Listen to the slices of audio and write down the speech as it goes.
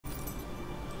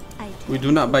We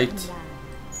do not bite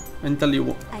until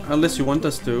you, unless you want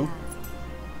us to.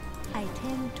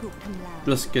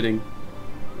 Just kidding,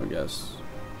 I guess.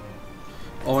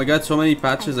 Oh my god, so many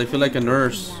patches. I feel like a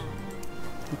nurse.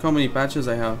 Look how many patches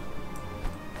I have.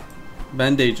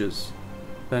 Bandages.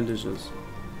 Bandages.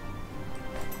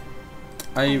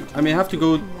 I may have to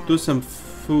go do some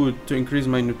food to increase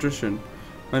my nutrition.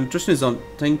 My nutrition is on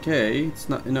 10k. It's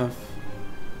not enough.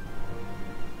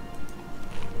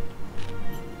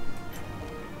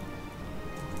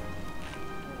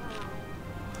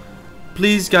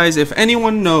 Please guys, if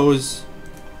anyone knows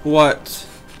what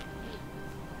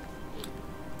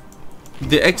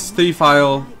the X3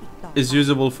 file is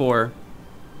usable for,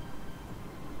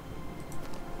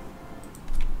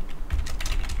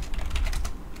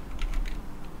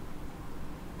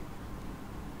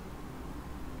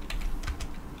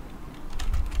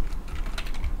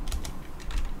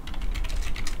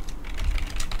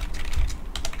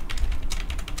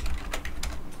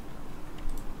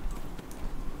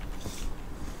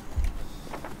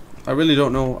 I really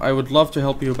don't know. I would love to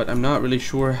help you, but I'm not really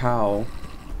sure how.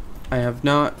 I have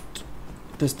not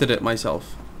tested it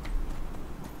myself.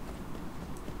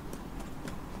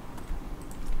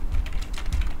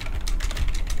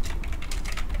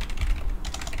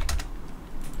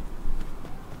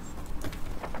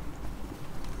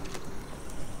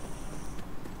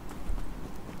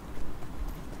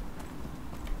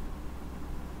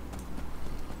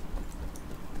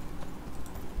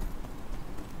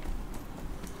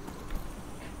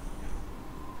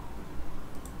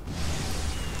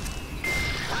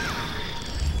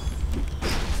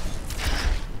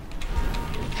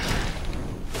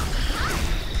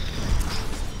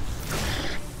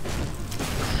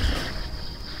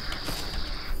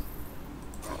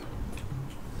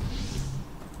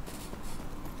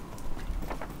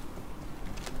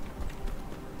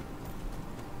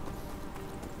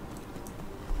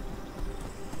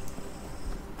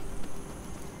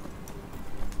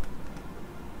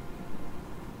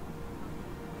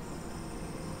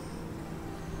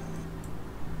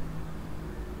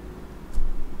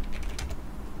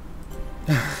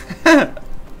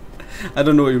 I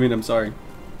don't know what you mean, I'm sorry.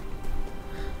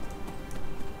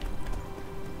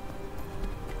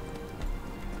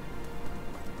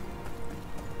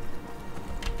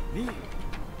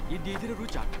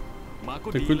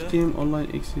 The good game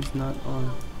online X is not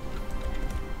on.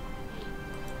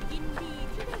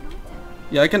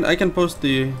 Yeah, I can post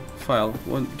the file.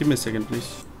 Give me a second,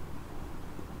 please.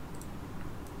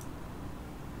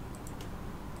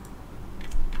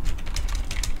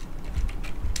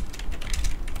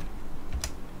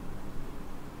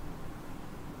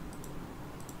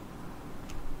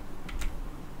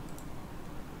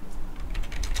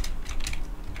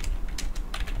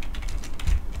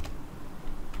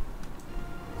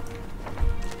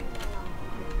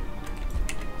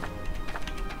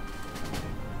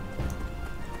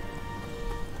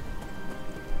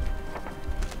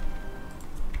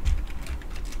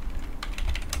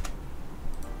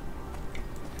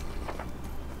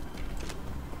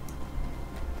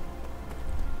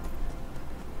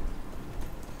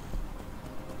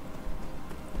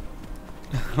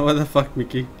 What the fuck,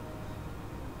 Mickey?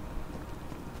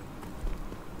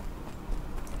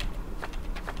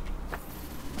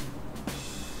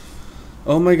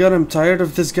 Oh my god, I'm tired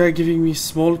of this guy giving me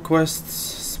small quests,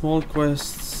 small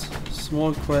quests,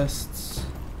 small quests.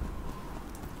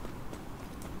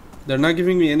 They're not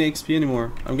giving me any XP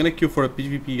anymore. I'm gonna queue for a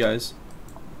PvP, guys.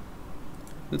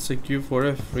 Let's say queue for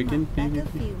a freaking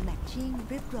PvP.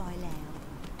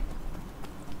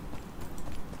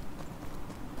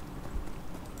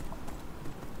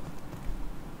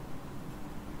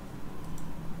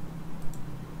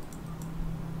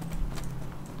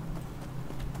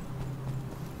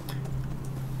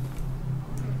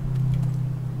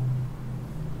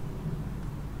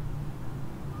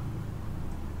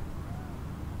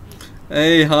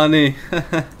 Hey, honey.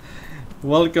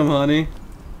 Welcome, honey.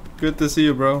 Good to see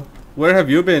you, bro. Where have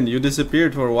you been? You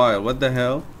disappeared for a while. What the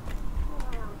hell?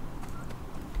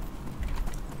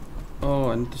 Oh,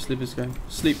 I need to sleep this guy.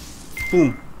 Sleep.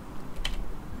 Boom.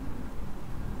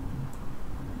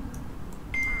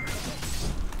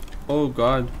 Oh,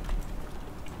 God.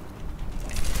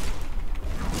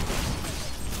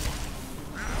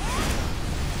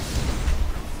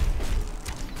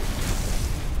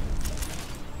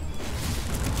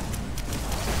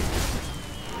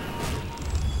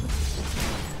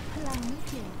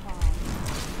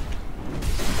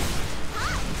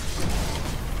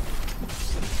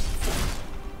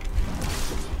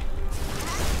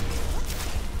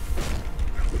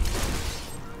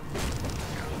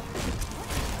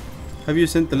 Have you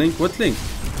sent the link? What link?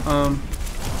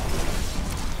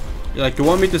 Like, you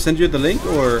want me to send you the link,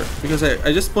 or because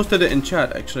I just posted it in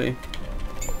chat actually.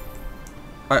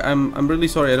 I'm really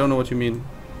sorry. I don't know what you mean.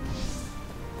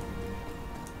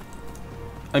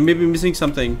 I may be missing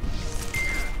something.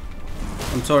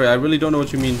 I'm sorry. I really don't know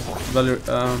what you mean,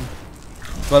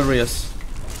 Valerius.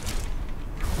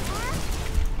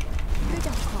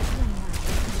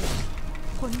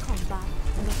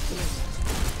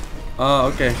 Ah,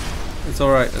 okay. It's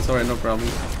alright. It's alright. No problem.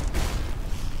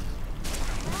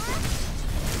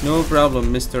 No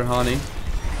problem, Mr. Hani.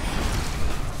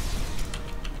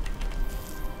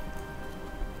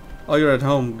 Oh, you're at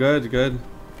home. Good, good.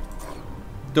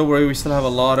 Don't worry, we still have a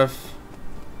lot of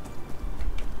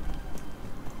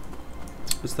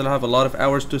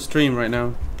hours to stream right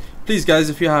now. Please guys,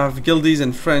 if you have guildies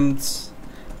and friends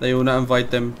that you wanna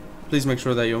invite them, please make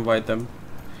sure that you invite them.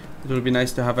 It would be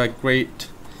nice to have a great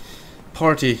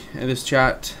party in this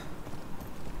chat.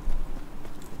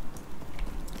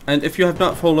 And if you have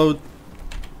not followed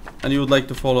and you would like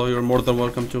to follow, you're more than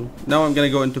welcome to. Now I'm gonna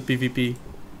go into PvP.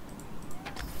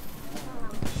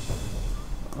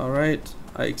 Alright,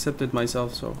 I accepted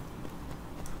myself, so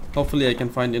hopefully I can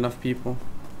find enough people.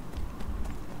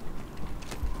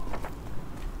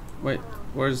 Wait,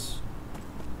 where's...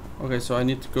 Okay, so I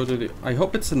need to go to the... I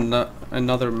hope it's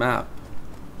another map.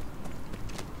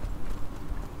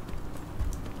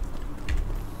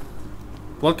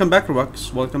 Welcome back,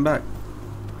 Robux. Welcome back.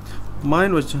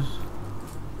 Mine was just...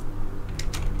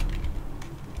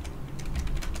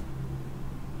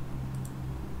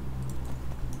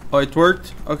 Oh, it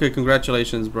worked? Okay,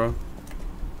 congratulations, bro.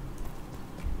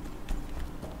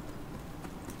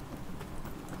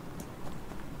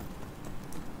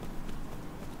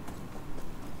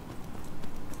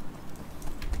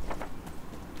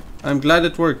 I'm glad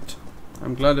it worked.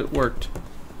 I'm glad it worked.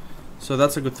 So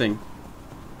that's a good thing.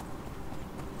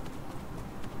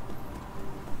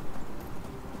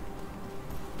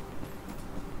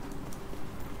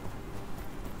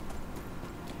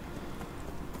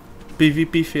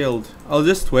 PvP failed. I'll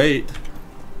just wait.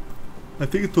 I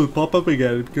think it will pop up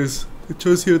again because it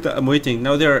shows here that I'm waiting.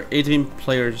 Now there are 18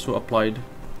 players who applied.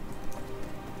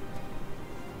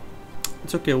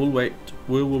 It's okay, we'll wait.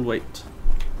 We will wait.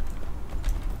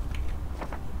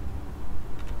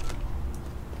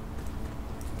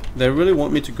 They really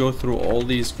want me to go through all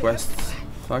these quests.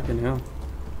 Fucking hell.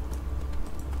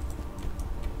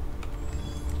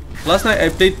 Last night I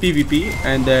played PvP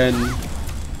and then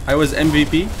I was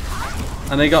MVP.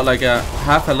 And I got like a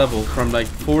half a level from like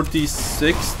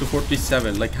 46 to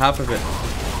 47, like half of it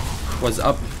was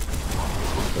up.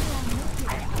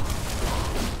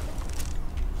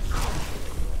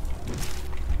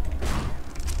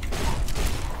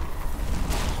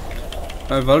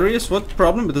 Valerius, what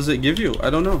problem does it give you? I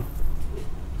don't know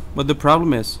what the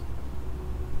problem is.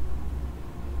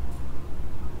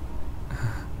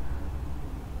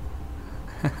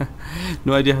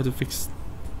 No idea how to fix.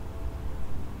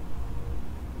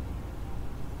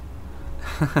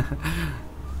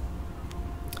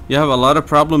 You have a lot of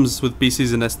problems with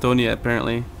PCs in Estonia,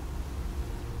 apparently.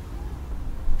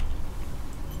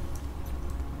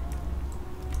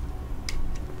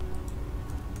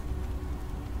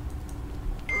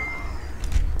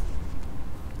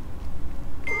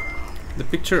 The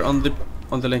picture on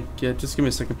the link. Yeah, just give me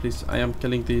a second, please. I am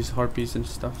killing these harpies and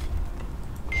stuff.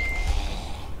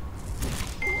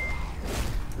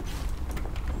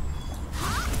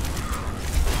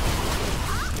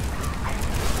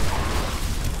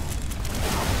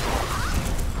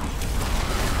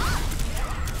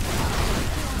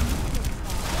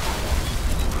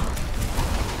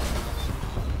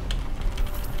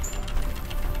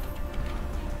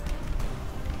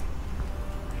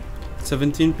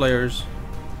 "17 players."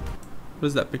 What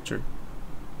is that picture?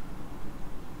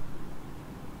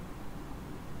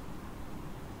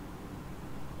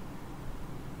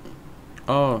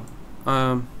 Oh,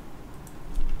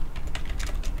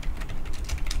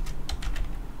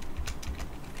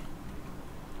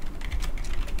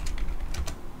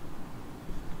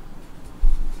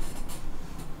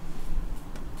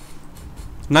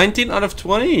 19 out of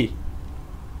 20.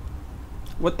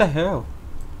 What the hell?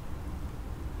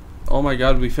 Oh my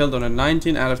god, we failed on a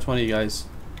 19 out of 20, guys.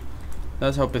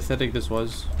 That's how pathetic this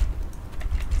was.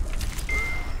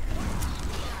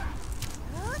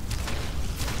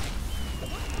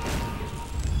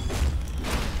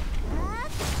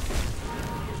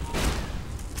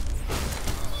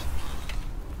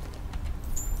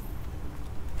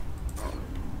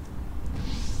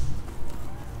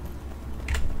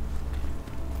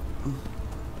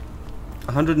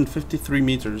 "153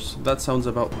 meters. That sounds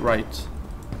about right."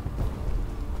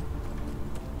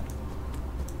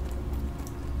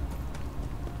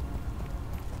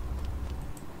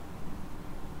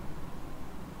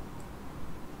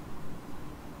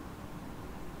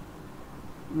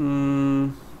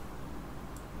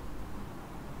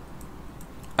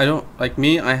 I don't like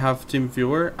me. I have Team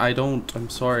Viewer. I don't.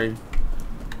 I'm sorry.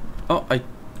 Oh, I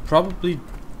probably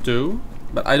do,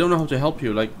 but I don't know how to help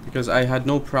you. Like, because I had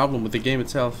no problem with the game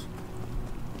itself.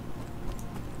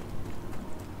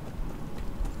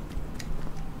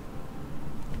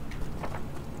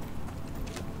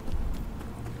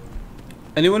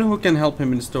 Anyone who can help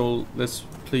him install this,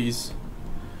 please.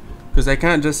 Because I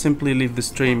can't just simply leave the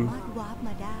stream.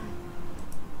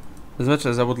 As much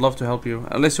as I would love to help you.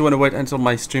 Unless you want to wait until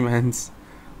my stream ends.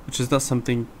 Which is not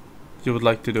something you would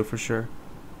like to do for sure.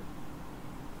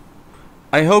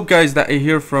 I hope, guys, that I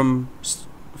hear from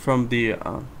the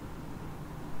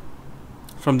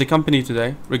company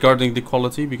today regarding the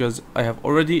quality, because I have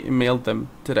already emailed them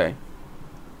today.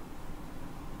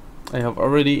 I have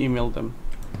already emailed them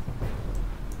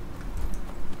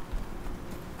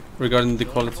regarding the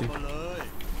quality.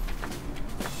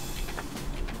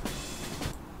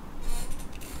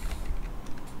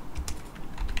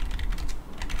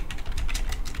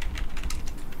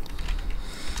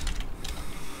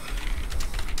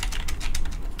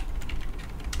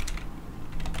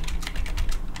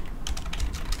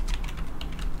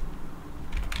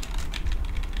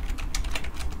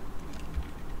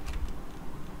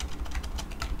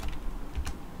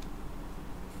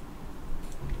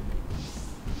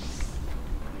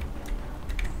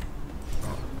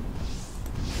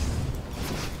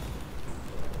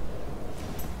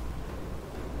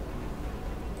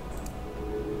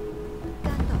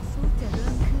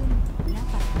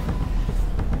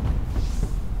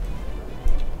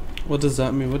 What does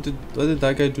that mean? What did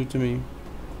that guy do to me?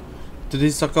 Did he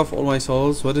suck off all my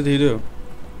souls? What did he do?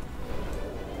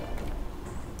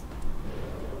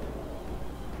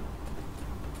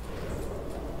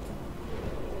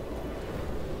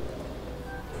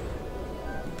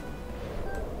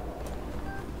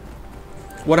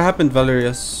 What happened,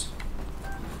 Valerius?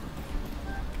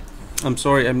 I'm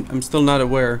sorry, I'm still not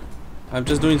aware. I'm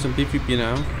just doing some PvP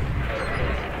now.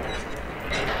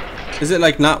 Is it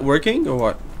like not working or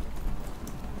what?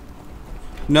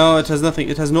 No, it has nothing.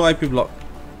 It has no IP block.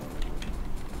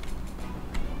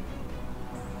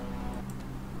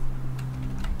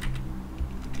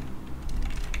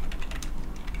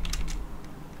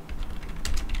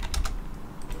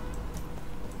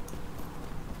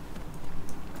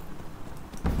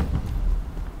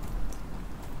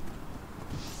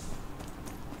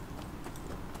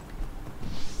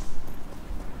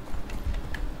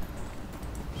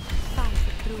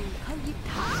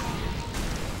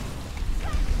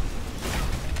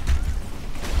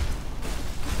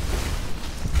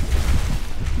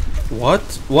 What?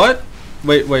 What?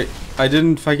 Wait. I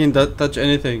didn't fucking touch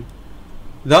anything.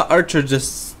 That archer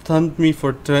just stunned me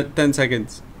for 10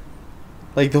 seconds.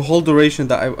 Like the whole duration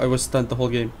that I was stunned the whole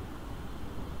game.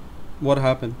 What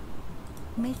happened?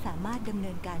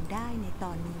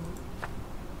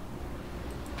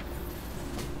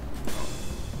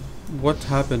 What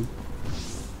happened?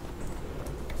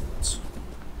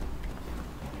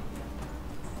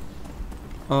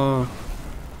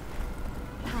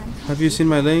 Have you seen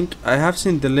my link? I have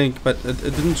seen the link, but it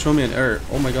didn't show me an error.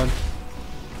 Oh my god.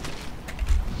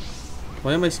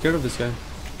 Why am I scared of this guy?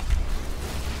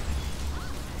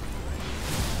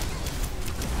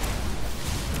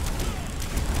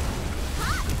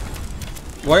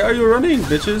 Why are you running,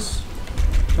 bitches?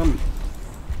 Come.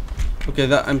 Okay,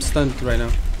 I'm stunned right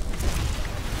now.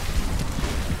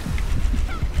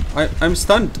 I'm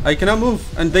stunned. I cannot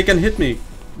move, and they can hit me.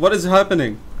 What is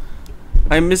happening?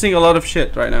 I'm missing a lot of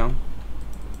shit right now.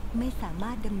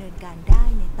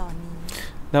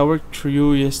 That worked for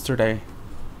you yesterday.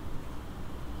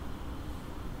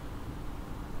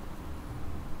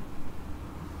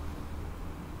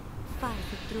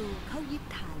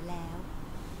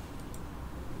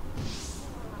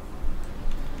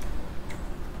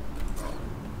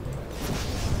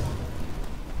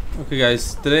 Okay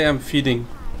guys, today I'm feeding.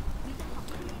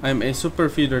 I'm a super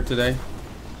feeder today.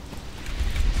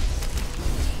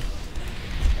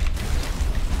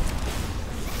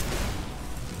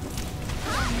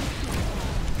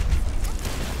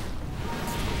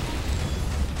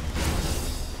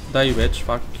 Die, you bitch.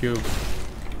 Fuck you.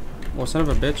 Oh, son of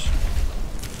a bitch.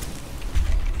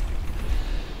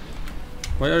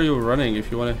 Why are you running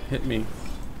if you want to hit me?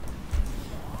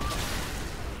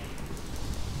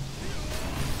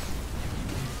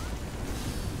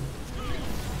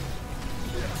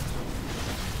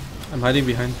 I'm hiding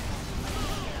behind.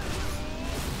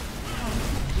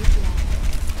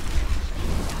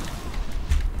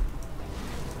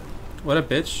 What a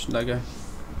bitch, that guy.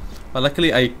 But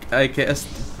luckily I cast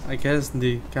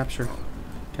the capture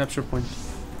point.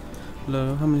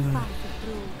 Hello, how many?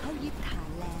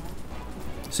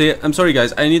 So yeah, I'm sorry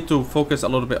guys, I need to focus a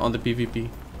little bit on the PvP.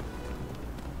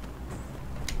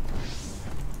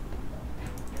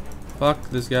 Fuck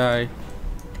this guy.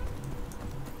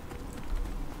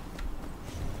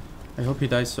 I hope he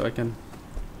dies so I can...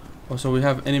 Also, we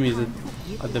have enemies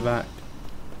at the back.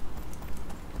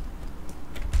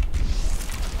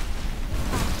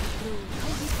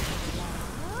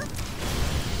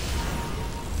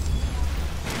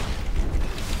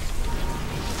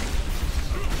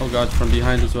 Oh god, from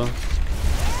behind as well.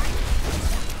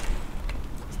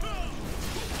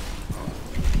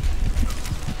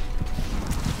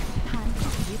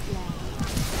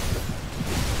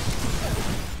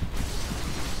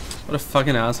 What a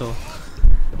fucking asshole.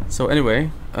 So anyway,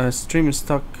 stream is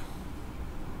stuck.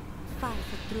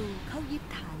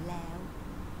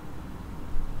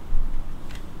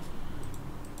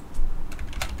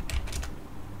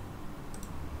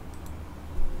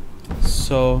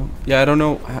 So yeah, I don't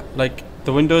know, like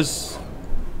the Windows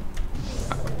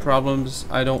problems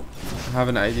I don't have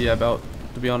an idea about,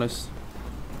 to be honest.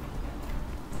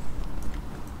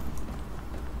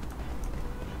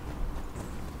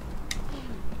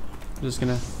 Just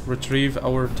gonna retrieve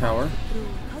our tower.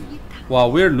 Wow,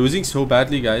 we're losing so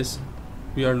badly, guys.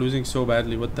 We are losing so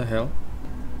badly, what the hell?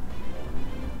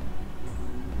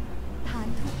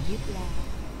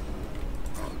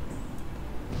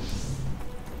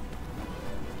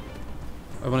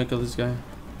 I wanna kill this guy.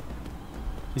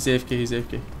 He's AFK, he's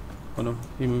AFK. Oh no,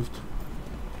 he moved.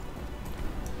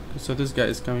 So this guy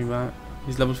is coming back.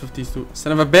 He's level 52.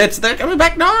 Son of a bitch, they're coming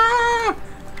back! No! I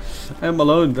am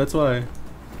alone, that's why.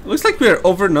 It looks like we are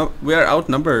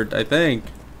outnumbered, I think.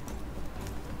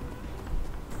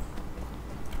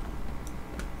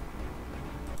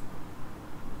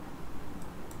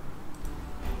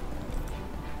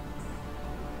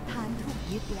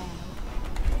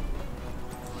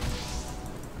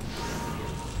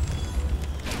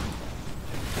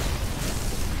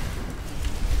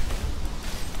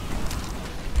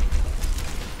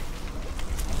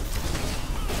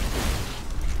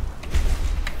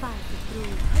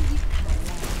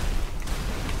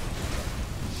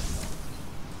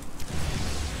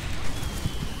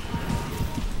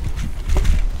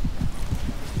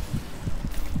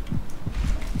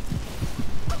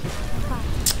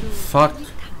 Fuck.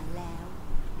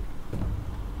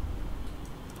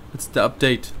 It's the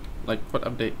update. Like, what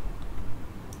update?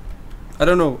 I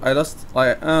don't know.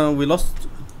 We lost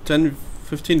 10,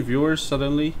 15 viewers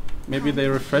suddenly. Maybe they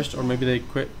refreshed or maybe they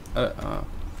quit.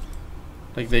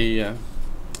 Like they are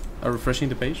refreshing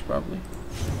the page probably.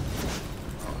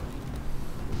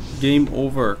 Game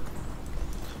over.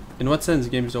 In what sense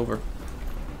game is over?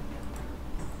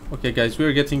 Okay guys, we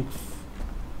are getting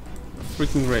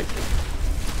freaking raped.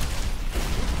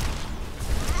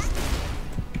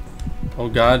 Oh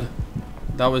god,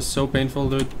 that was so painful,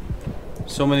 dude.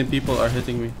 So many people are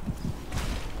hitting me.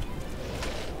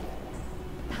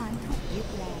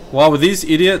 Wow, these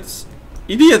idiots.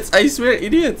 Idiots, I swear,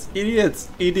 idiots, idiots,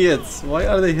 idiots. Why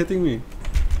are they hitting me?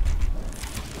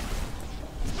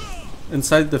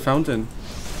 Inside the fountain.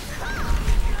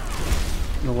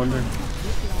 No wonder.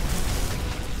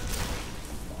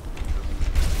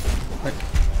 Like,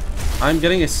 I'm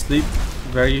getting asleep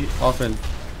very often.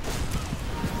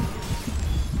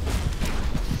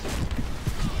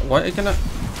 Why I cannot?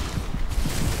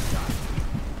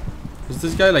 Is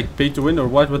this guy like pay to win or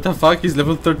what? What the fuck? He's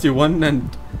level 31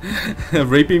 and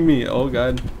raping me. Oh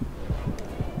god.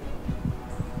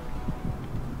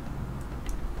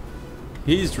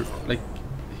 He's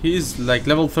like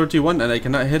level 31 and I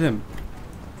cannot hit him.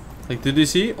 Like, did you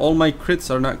see? All my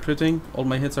crits are not critting. All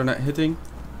my hits are not hitting.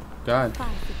 God.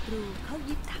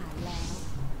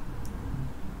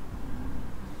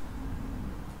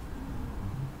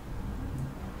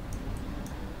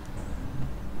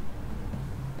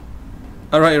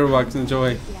 Alright, Robux,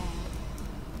 enjoy.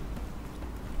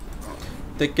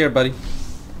 Take care, buddy.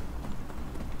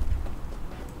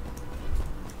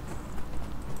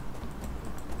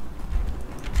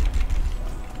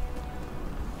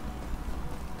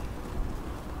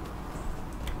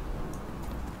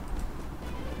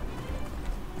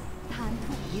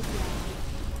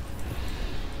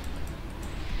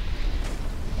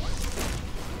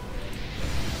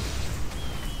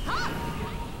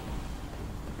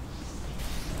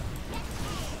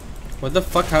 What the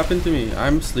fuck happened to me?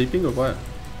 I'm sleeping or what?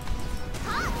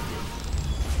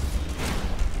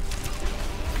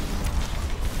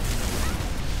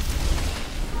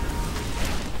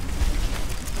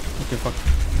 Okay, fuck.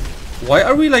 Why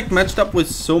are we like matched up with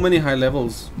so many high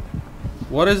levels?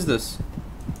 What is this?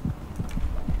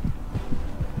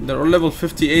 They're all level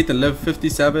 58 and level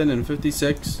 57 and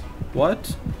 56.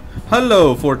 What?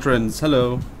 Hello, Fortrins.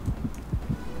 Hello.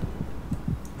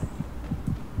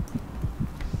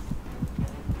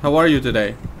 How are you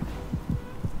today?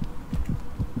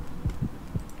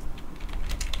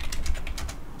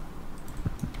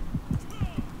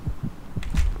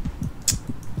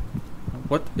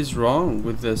 What is wrong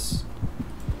with this?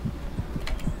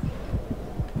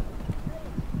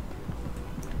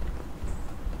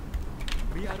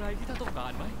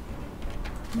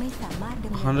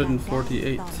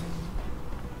 $148.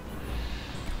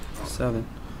 7.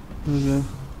 Okay.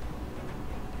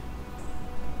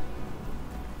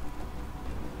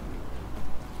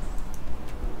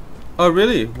 Oh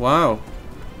really? Wow.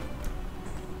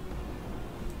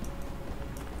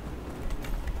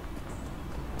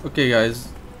 Okay guys,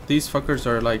 these fuckers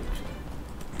are like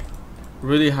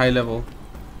really high level.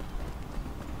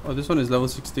 Oh, this one is level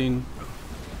 16.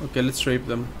 Okay, let's rape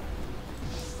them.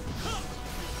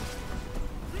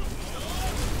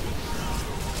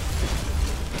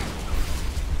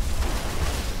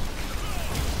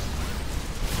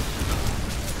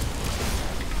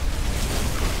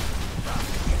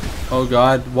 Oh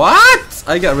god, what?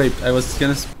 I got raped. I was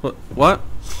gonna what?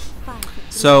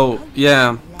 So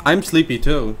yeah, I'm sleepy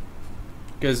too,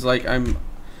 because like I'm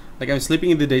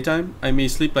sleeping in the daytime. I may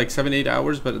sleep like 7-8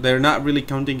 hours, but they're not really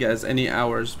counting as any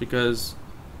hours because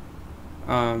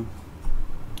not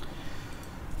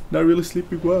really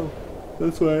sleeping well.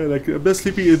 That's why like I'm not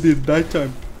sleeping in the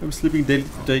nighttime. I'm sleeping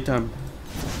daytime.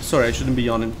 Sorry, I shouldn't be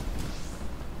yawning,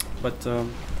 but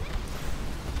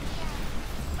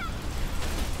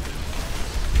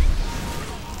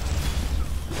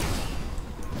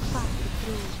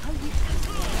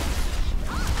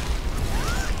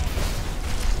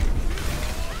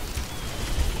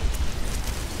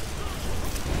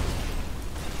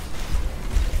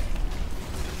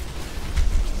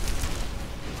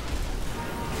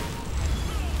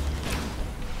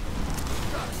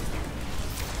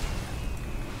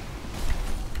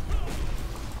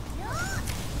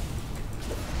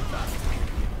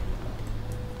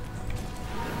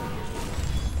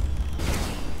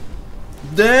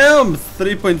damn,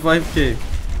 3.5k.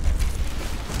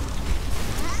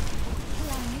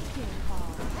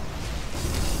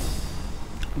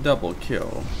 Double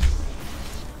kill.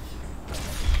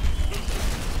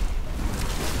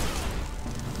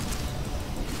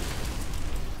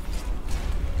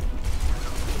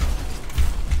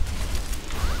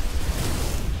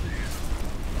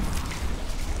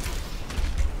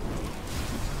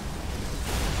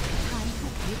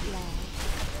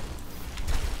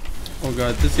 Oh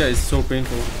god, this guy is so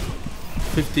painful.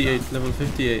 58, level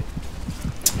 58.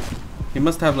 He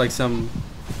must have like some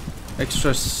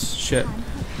extra shit.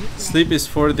 Sleep is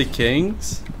for the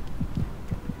kings?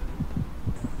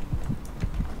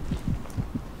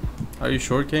 Are you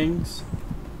sure, kings?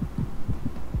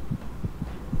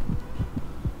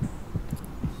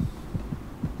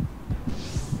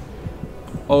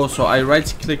 Oh, so I right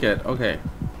click it. Okay.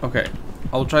 Okay.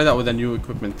 I'll try that with a new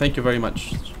equipment. Thank you very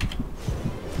much,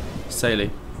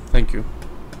 Saley. Thank you.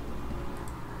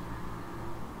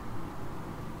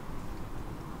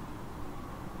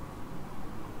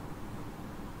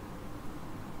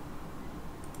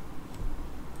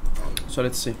 So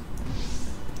let's see.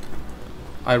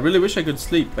 I really wish I could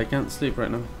sleep. I can't sleep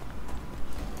right now.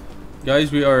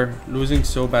 Guys, we are losing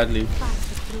so badly.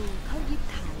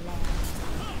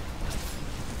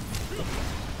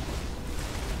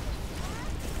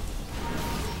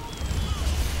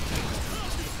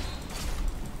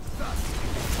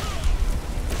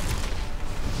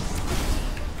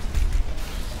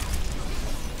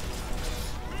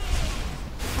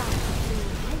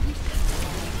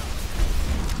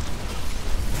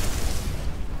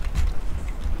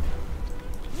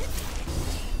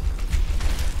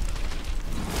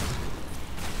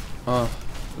 Oh,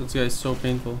 this guy is so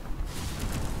painful,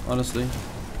 honestly.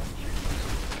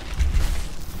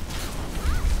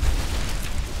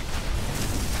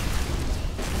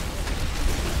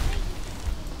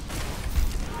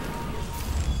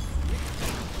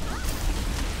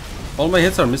 All my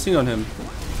hits are missing on him,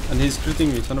 and he's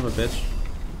critting me, son of a bitch.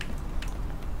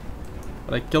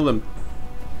 But I killed him.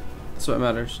 That's what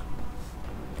matters.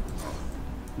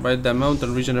 Ride that mount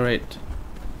and regenerate.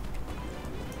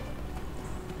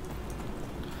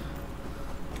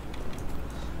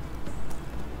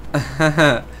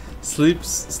 Sleep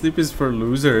is for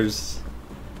losers.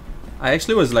 I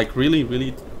actually was like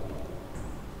really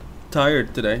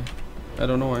tired today. I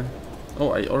don't know why. Oh,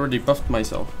 I already buffed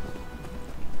myself.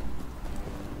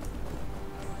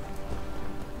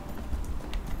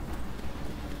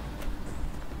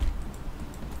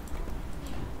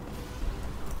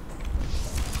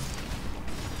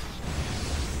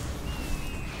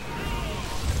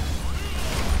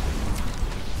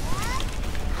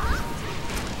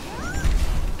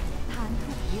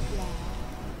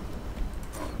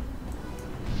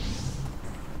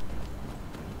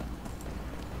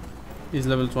 He's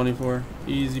level 24.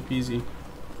 Easy peasy.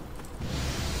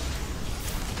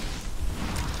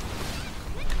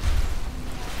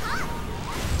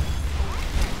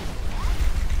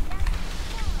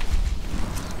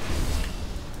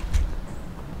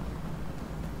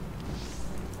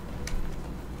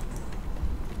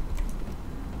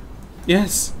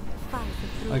 Yes!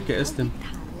 I guessed him.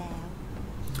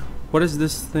 What is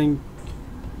this thing?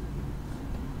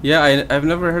 Yeah, I've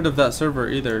never heard of that server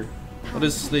either. What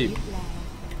is sleep?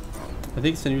 I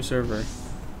think it's a new server.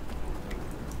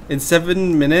 In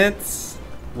 7 minutes?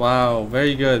 Wow,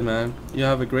 very good, man. You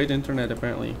have a great internet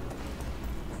apparently.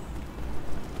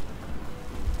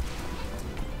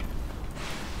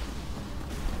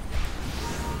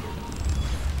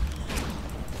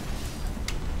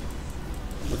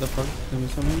 What the fuck? Give me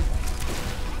something.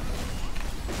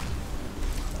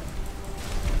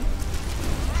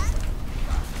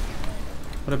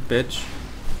 What a bitch.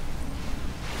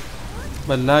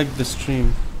 But lag the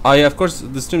stream. Oh yeah, of course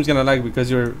the stream's gonna lag because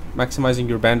you're maximizing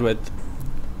your bandwidth.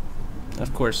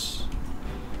 Of course.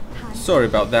 Sorry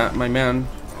about that, my man.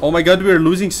 Oh my god, we're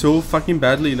losing so fucking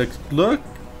badly. Like, look.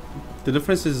 The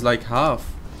difference is like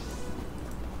half.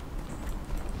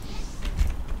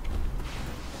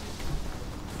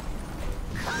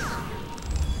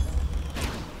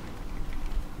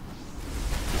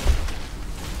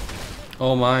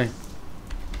 Oh my.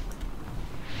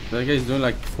 That guy's doing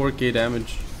like 4k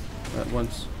damage at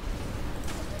once.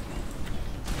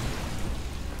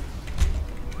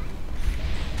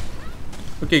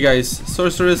 Okay guys,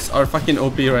 sorcerers are fucking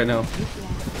OP right now.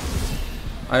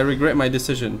 I regret my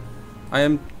decision. I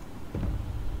am...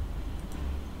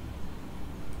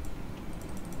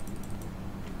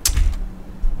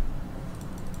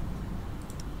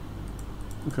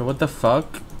 Okay, what the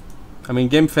fuck? I mean,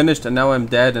 game finished and now I'm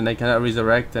dead and I cannot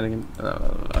resurrect and I can...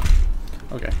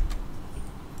 Okay.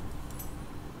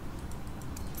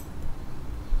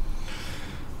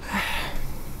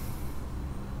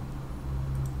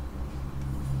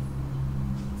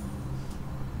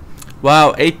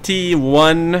 Wow,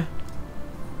 81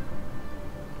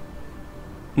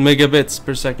 megabits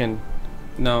per second.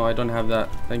 No, I don't have that.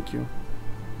 Thank you.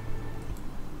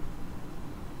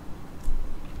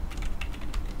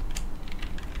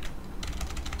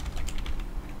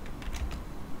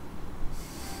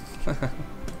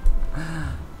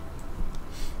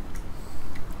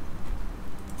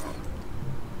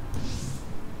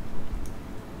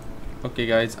 Okay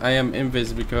guys, I am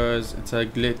invis because it's a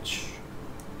glitch.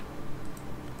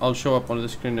 I'll show up on the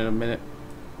screen in a minute.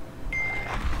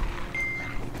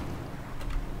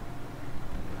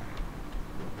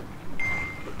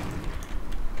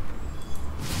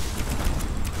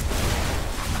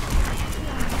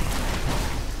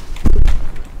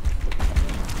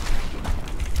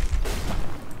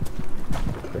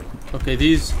 Okay,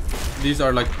 these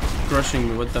are like crushing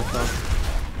me. What the fuck?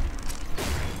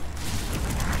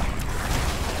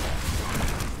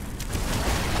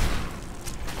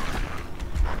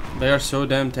 They are so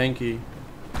damn tanky.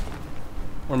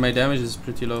 Or my damage is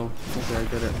pretty low. Okay, I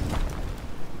get it.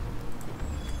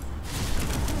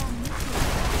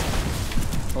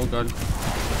 Oh god.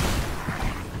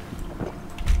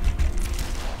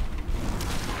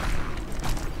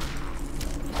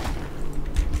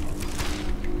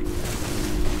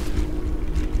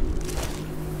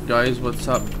 Guys, what's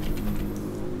up?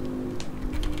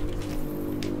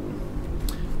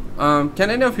 Can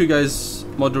any of you guys,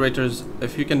 moderators,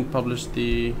 if you can publish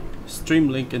the stream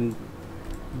link in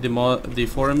the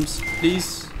forums,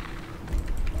 please?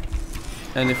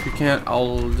 And if you can't,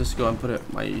 I'll just go and put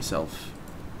it myself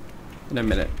in a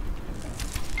minute.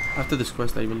 After this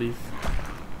quest, I believe.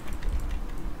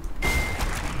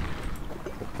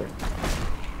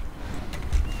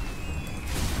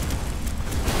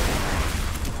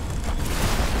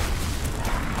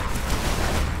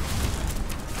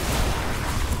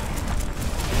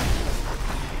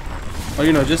 Or,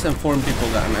 you know, just inform people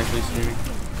that I'm actually streaming,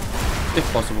 if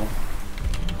possible.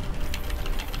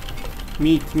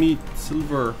 Meat,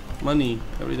 silver, money,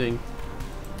 everything.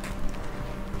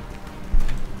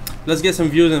 Let's get some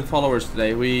views and followers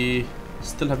today. We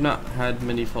still have not had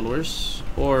many followers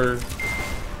or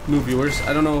new viewers.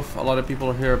 I don't know if a lot of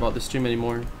people hear about the stream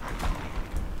anymore,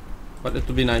 but it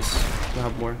would be nice to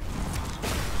have more.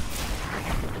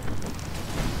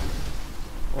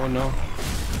 Oh no.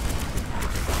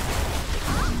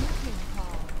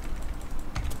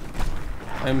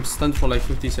 I'm stunned for like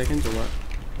 50 seconds or what?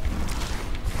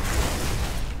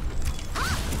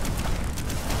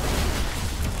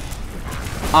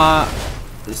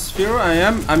 Sphere,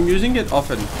 I'm using it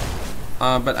often.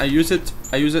 But I use it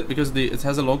because it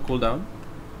has a long cooldown.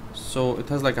 So it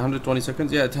has like 120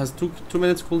 seconds. Yeah, it has two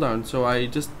minutes cooldown. So I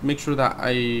just make sure that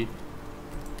I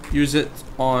use it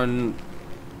on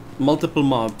multiple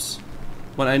mobs.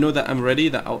 When I know that I'm ready,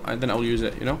 then I'll use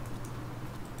it. You know.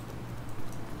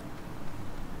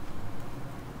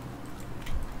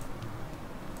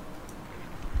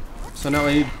 So now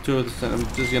I need two of this. I'm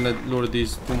just gonna lure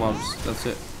these two mobs. That's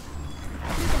it.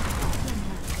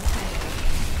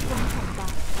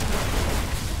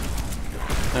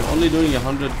 I'm only doing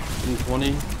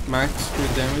 120 max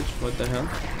crit damage. What the hell?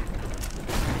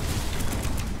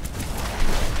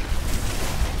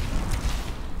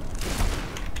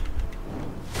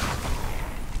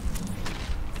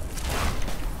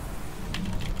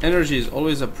 Energy is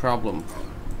always a problem.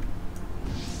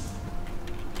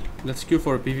 Let's queue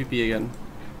for a PvP again.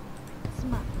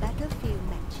 Smart battlefield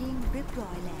matching เรียบร้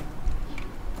อยแล้ว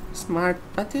Smart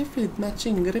battlefield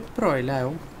matching เรียบร้อยแล้ว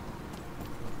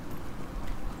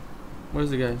Where's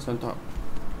the guy? It's on top.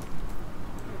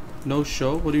 No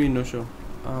show? What do you mean no show?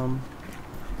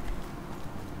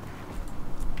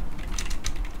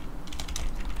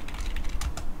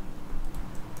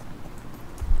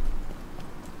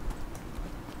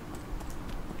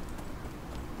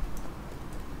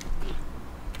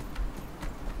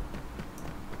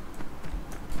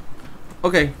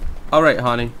 Okay. All right,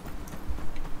 honey.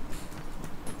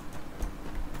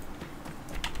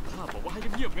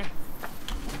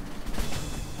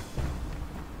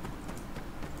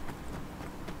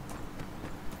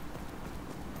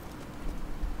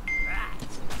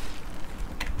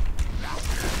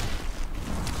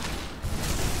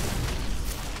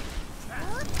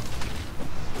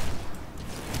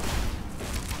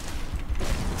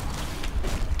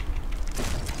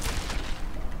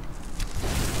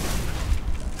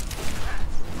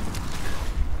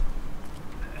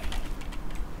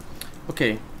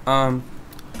 Okay,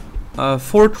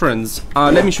 Fortrans.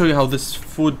 Let me show you how this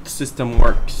food system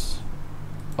works.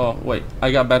 Oh wait,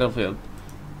 I got Battlefield.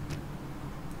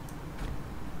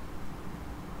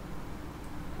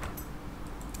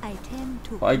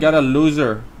 Oh, I got a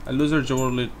loser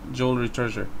jewelry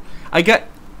treasure. I get,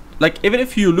 like, even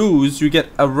if you lose, you get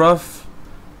a rough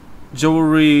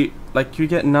jewelry. Like, you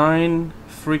get 9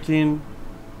 freaking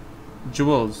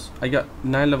jewels. I got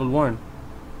 9 level 1.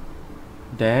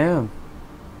 Damn.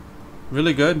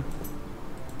 Really good.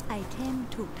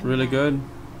 Really good.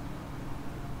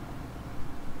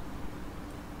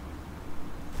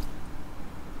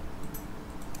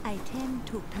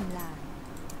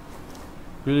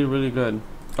 Really, really good.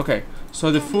 Okay,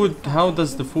 so the food, how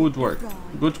does the food work?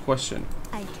 Good question.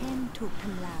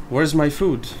 Where's my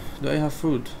food? Do I have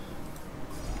food?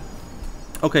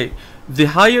 Okay, the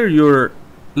higher your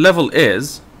level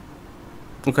is,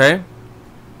 okay,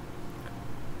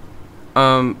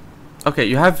 okay,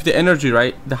 you have the energy,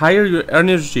 right? The higher your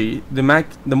energy, the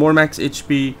more max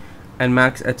HP and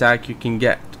max attack you can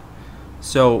get.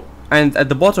 So, and at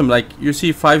the bottom, like, you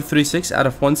see 536 out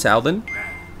of 1000.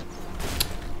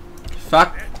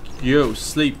 Fuck you,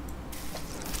 sleep.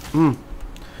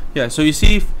 Yeah, so you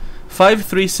see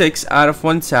 536 out of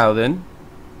 1000.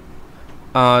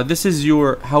 This is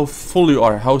your how full you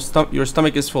are, how your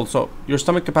stomach is full. So your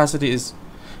stomach capacity is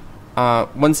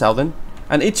 1000.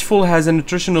 And each full has a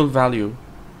nutritional value.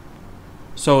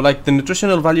 So, like, the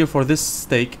nutritional value for this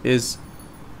steak is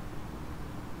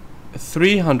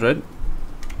 300.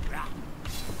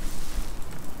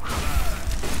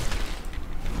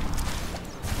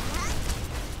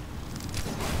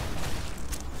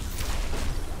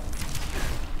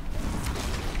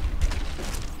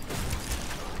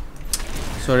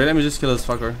 Sorry, let me just kill this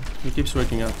fucker. He keeps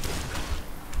waking up.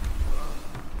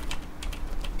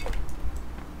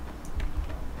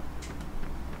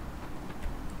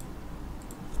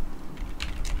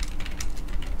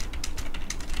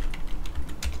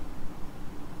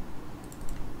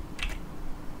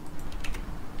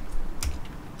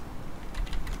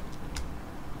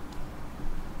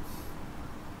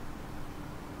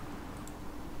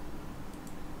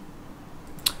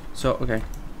 So, okay,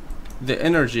 the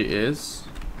energy is,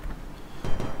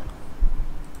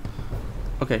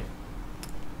 okay,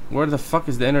 where the fuck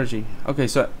is the energy? Okay,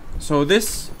 so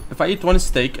this, if I eat one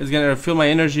steak, it's gonna fill my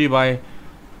energy by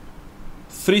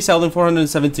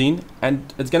 3,417,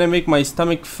 and it's gonna make my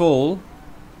stomach full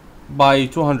by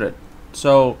 200.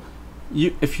 So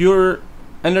if your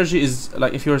energy is,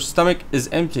 like, if your stomach is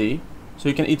empty, so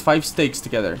you can eat 5 steaks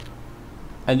together,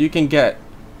 and you can get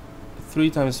 3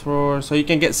 times 4, so you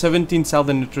can get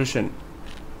 17,000 nutrition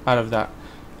out of that.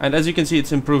 And as you can see,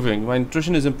 it's improving. My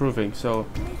nutrition is improving. So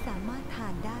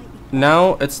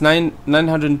now it's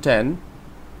 910,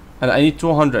 and I need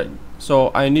 200.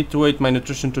 So I need to wait my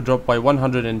nutrition to drop by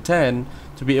 110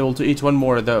 to be able to eat one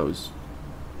more of those.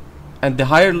 And the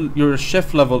higher your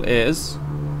shift level is,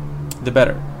 the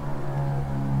better.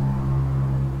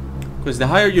 Because the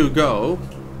higher you go,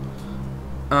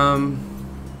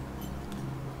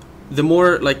 the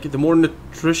more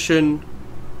nutrition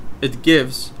it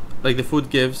gives, like the food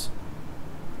gives.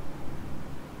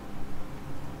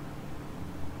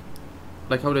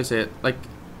 Like, how would I say it? Like,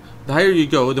 the higher you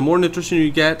go, the more nutrition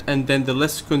you get, and then the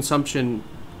less consumption,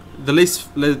 the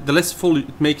less full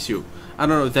it makes you. I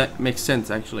don't know if that makes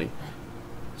sense actually.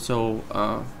 So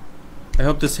I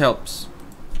hope this helps.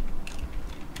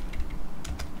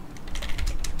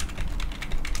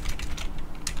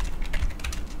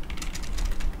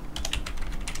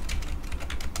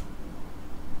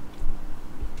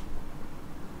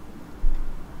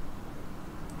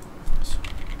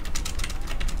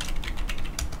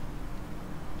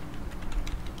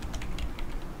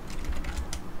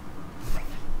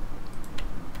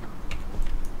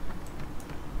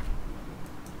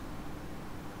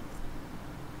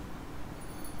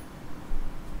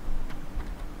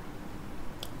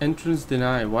 Entrance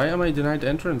denied. Why am I denied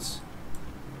entrance?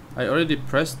 I already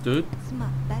pressed, dude.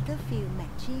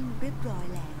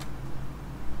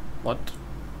 What?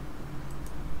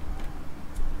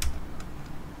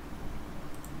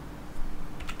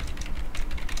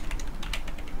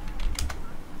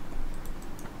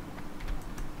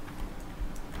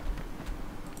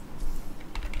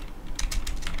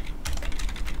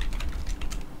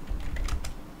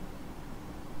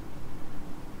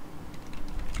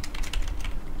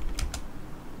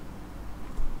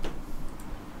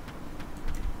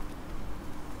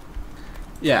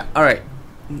 Yeah, alright.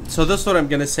 So that's what I'm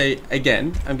gonna say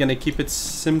again. I'm gonna keep it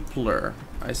simpler,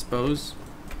 I suppose.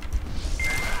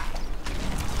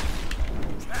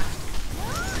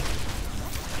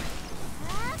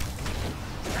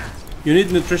 You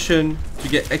need nutrition to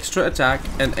get extra attack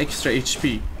and extra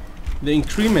HP. The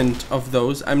increment of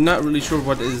those, I'm not really sure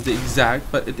what is the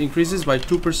exact, but it increases by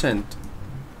 2%.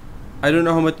 I don't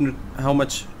know how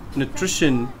much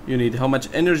nutrition you need, how much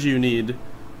energy you need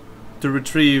to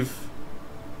retrieve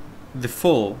the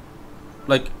full.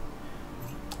 Like,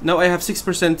 now I have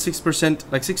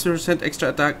 6%, like 6% extra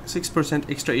attack, 6%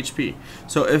 extra HP.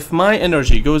 So if my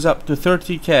energy goes up to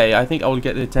 30k, I think I will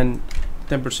get a 10%.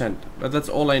 But that's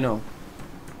all I know.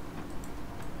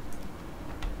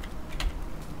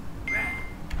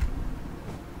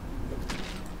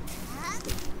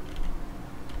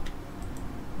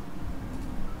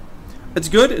 It's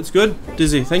good,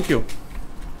 Dizzy, thank you.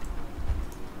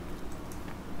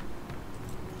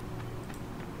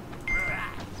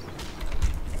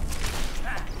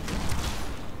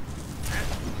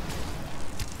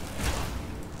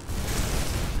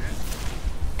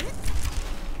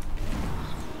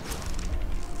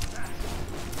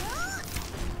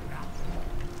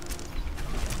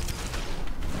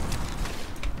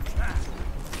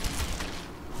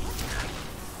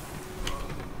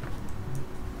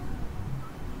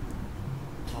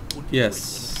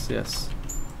 Yes, yes.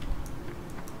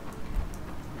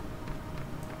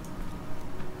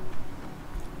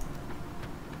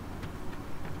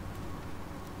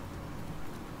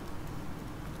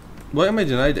 Why am I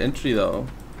denied entry though?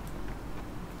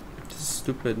 This is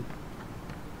stupid.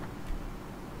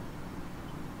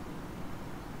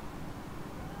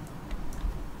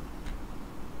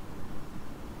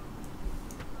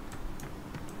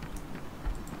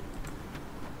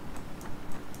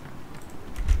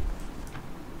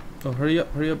 Oh, hurry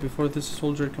up before this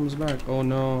soldier comes back. Oh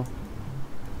no.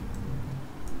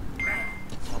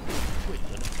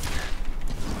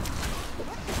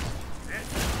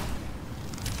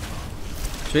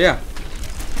 So yeah,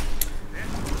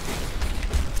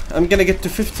 I'm gonna get to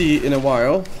 50 in a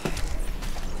while.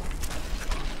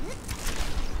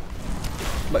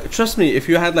 But trust me, if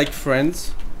you had like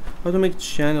friends, how to make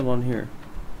channel on here?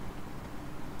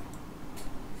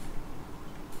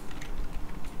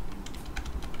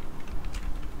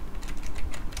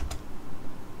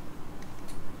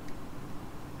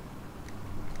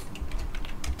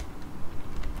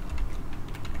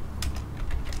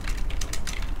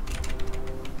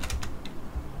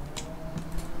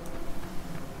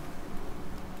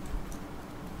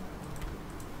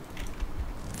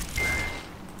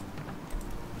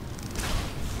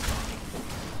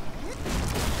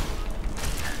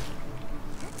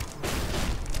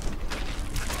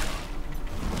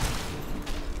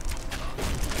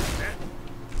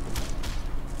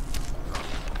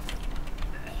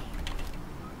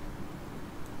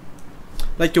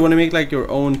 Like, you want to make like your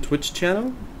own Twitch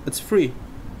channel? It's free.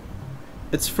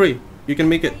 It's free. You can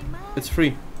make it. It's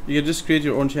free. You can just create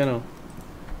your own channel.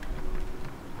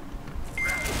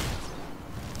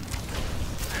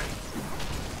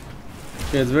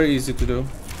 Yeah, it's very easy to do.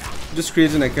 Just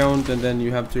create an account and then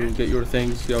you have to get your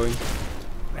things going.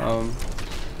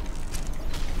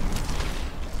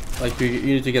 Like you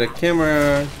need to get a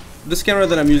camera. This camera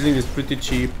that I'm using is pretty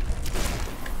cheap.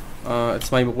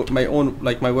 It's my own,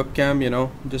 like my webcam, you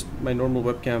know, just my normal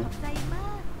webcam.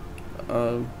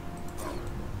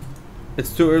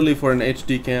 It's too early for an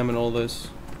HD cam and all this.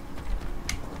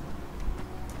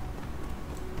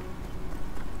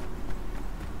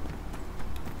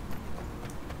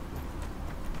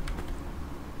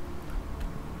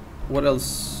 What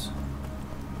else?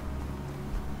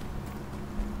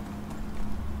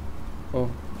 Oh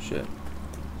shit.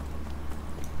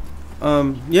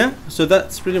 Yeah, so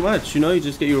that's pretty much, you know, you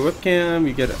just get your webcam,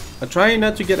 you get a try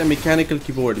not to get a mechanical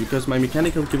keyboard because my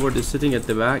mechanical keyboard is sitting at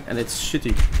the back and it's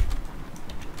shitty.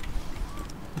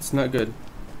 It's not good.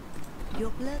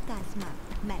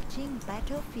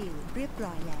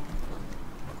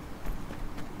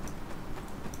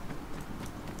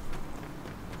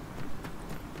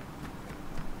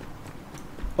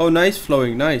 Oh, nice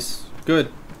flowing, nice,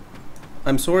 good.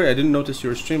 I'm sorry I didn't notice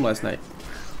your stream last night.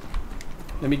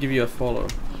 Let me give you a follow.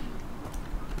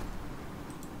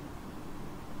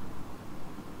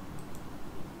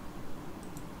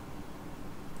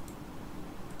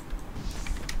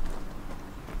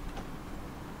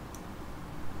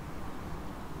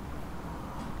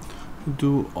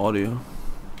 Do audio.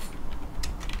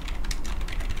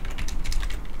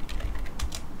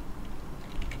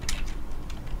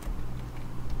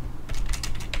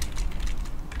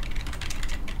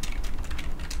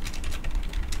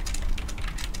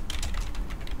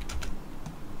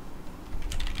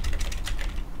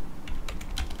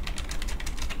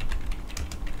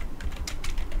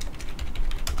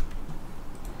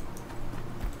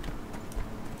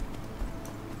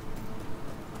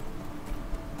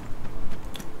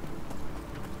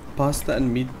 Pasta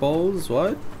and meatballs?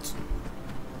 What?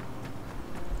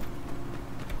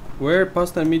 Where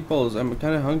pasta and meatballs? I'm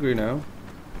kind of hungry now.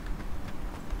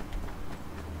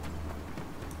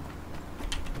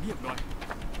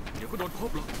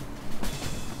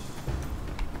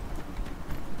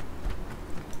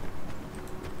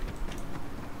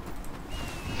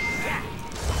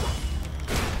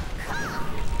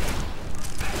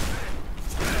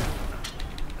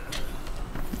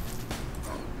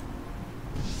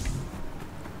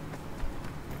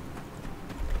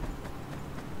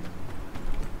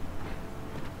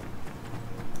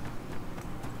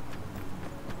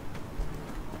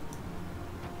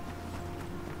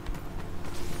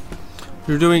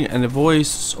 You're doing a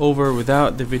voice over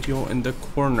without the video in the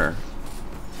corner.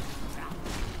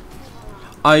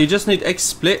 You just need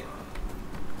XSplit.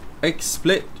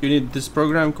 XSplit. You need this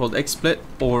program called XSplit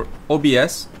or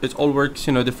OBS. It all works,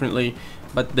 you know, differently,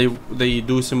 but they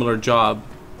do a similar job.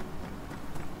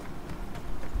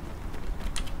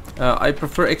 I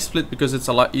prefer XSplit because it's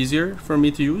a lot easier for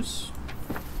me to use.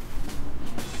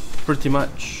 Pretty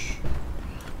much.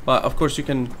 But of course you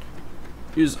can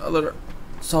use other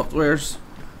softwares.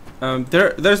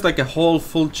 There's like a whole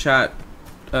full chat,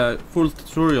 full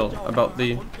tutorial about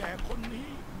the.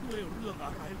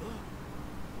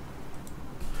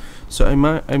 So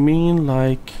I mean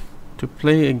like to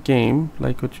play a game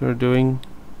like what you're doing.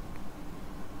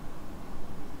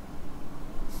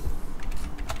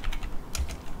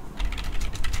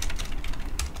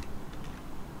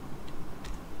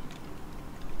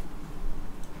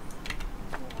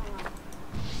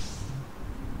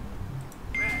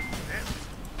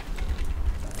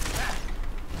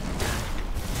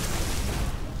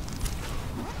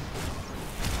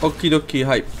 Okie dokie,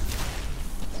 hype.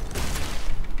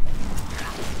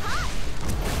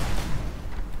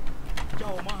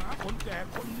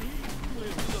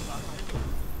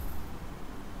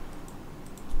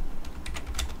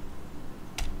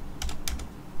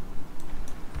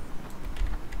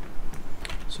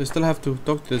 So I still have to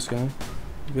talk to this guy.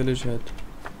 Village head.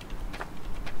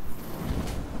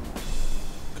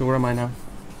 Okay, where am I now?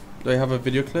 Do I have a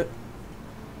video clip?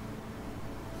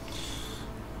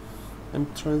 I'm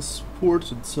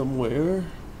transported somewhere.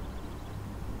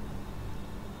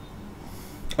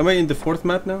 Am I in the 4th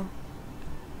map now?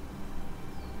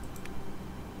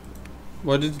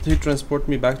 Why did he transport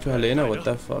me back to Helena? What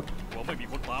the fuck?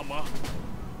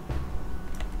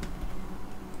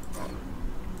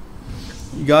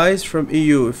 Guys from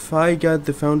EU, if I got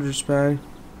the founder's pack.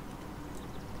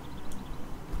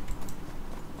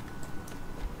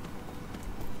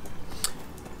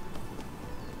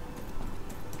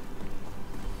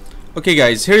 Okay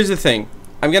guys, here's the thing.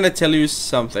 I'm gonna tell you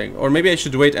something, or maybe I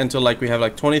should wait until like we have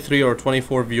like 23 or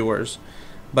 24 viewers,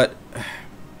 but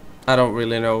I don't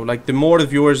really know. Like the more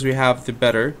viewers we have, the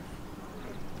better.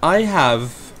 I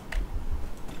have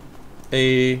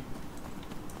a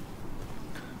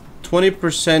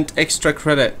 20% extra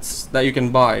credits that you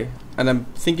can buy, and I'm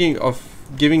thinking of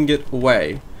giving it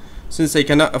away since I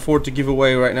cannot afford to give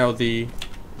away right now the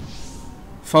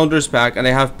founders pack and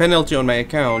I have penalty on my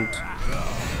account.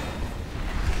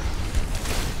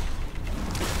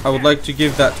 I would like to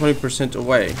give that 20%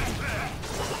 away.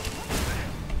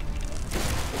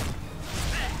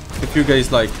 If you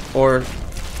guys like, or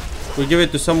we'll give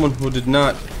it to someone who did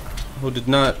not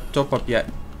top up yet.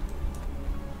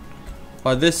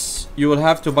 This you will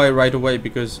have to buy right away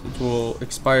because it will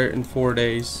expire in 4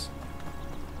 days.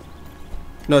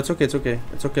 No, it's okay, it's okay.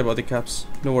 It's okay about the caps.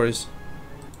 No worries.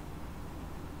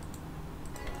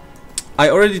 I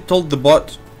already told the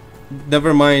bot,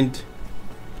 never mind.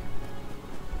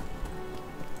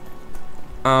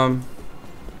 I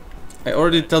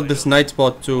already told this night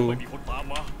bot to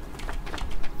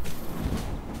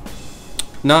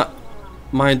not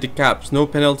mind the caps. No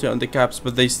penalty on the caps,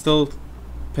 but they still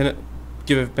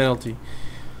give a penalty.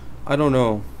 I don't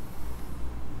know.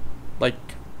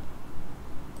 Like,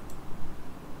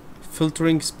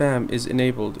 filtering spam is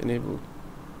enabled.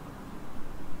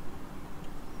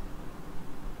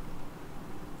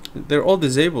 They're all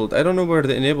disabled. I don't know where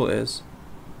the enable is.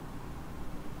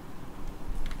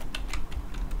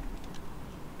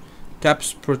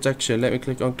 Caps protection. Let me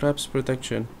click on caps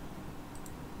protection.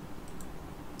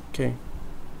 Okay.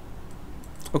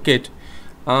 Okay.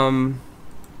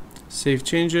 Save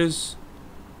changes.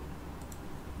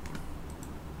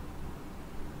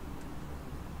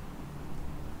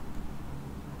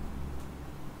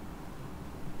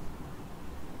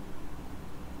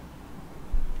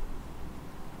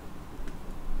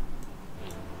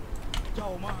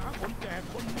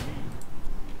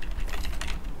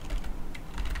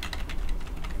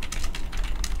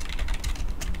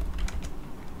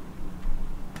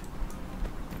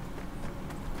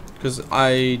 Because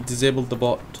I disabled the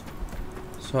bot,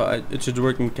 so it should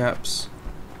work in caps.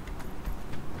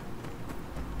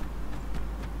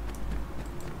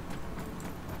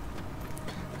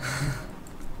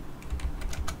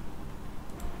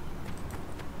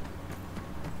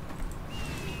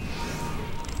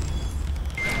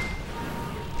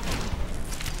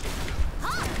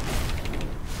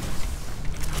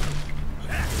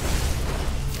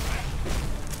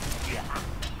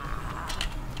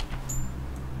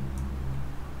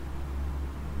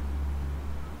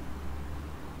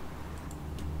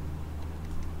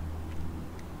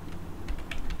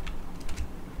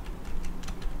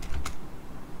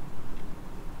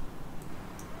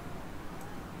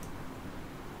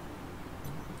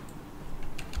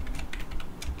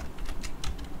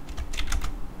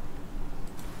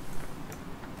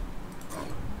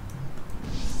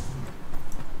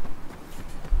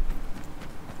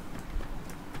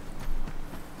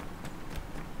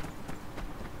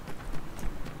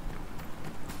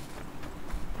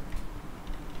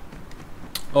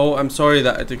 Oh, I'm sorry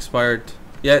that it expired.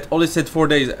 Yeah, it only said 4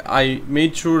 days. I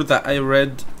made sure that I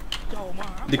read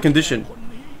the condition.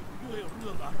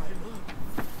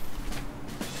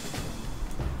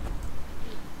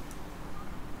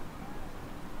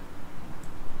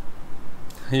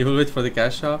 You will wait for the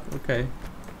cash shop? Okay.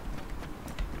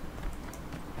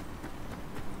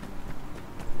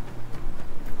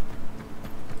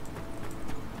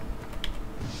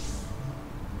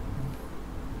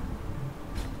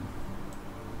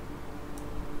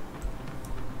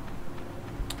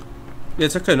 Yeah,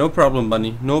 it's okay, no problem,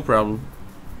 Bunny. No problem.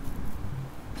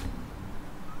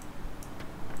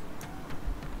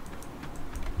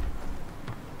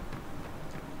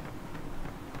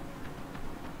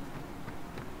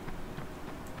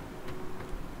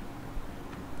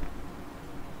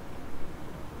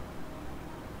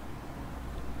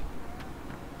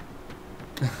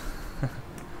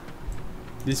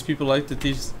 These people like to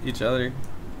teach each other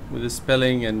with the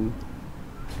spelling and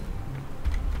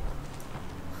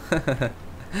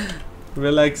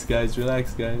relax guys,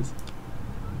 relax guys.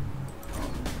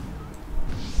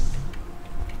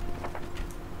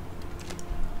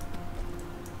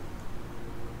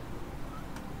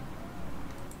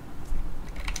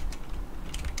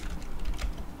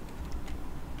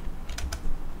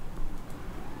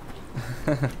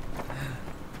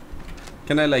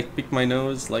 Can I like pick my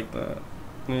nose like that?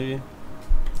 Maybe.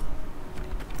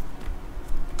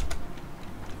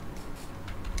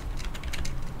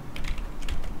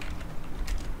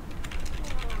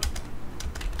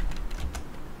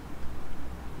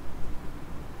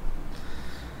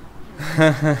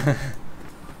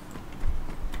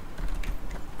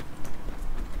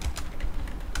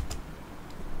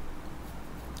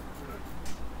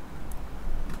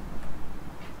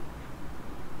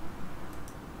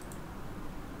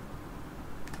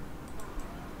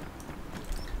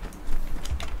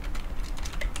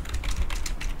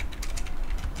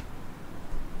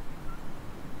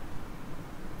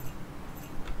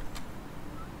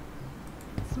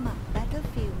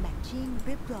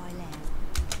 รียบร้อยแล้ว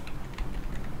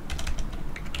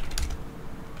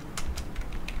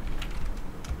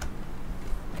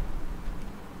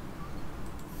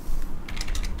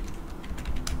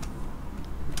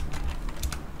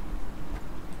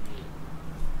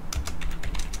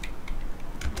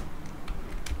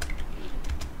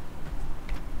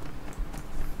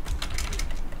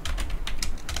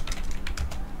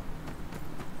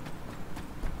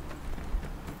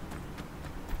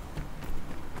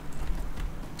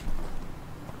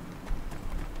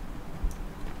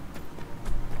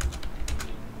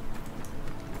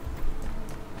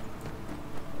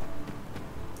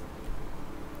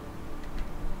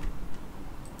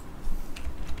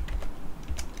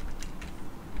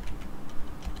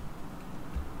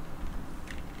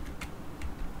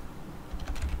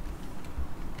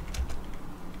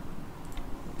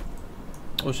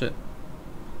Oh shit.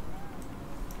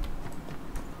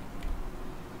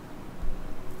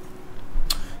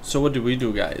 So what do we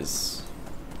do, guys?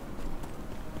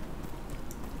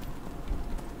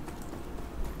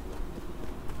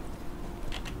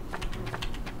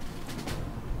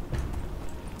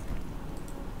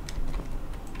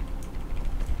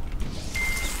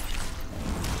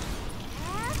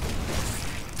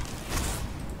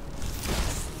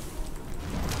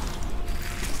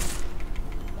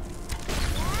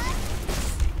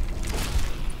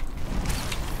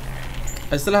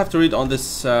 I still have to read on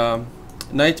this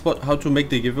Nightbot how to make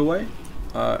the giveaway.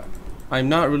 I'm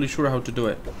not really sure how to do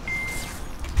it.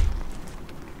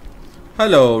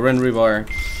 Hello, Renrivar.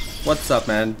 What's up,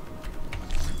 man?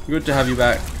 Good to have you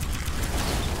back.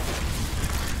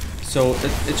 So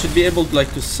it should be able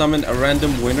like to summon a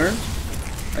random winner,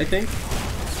 I think.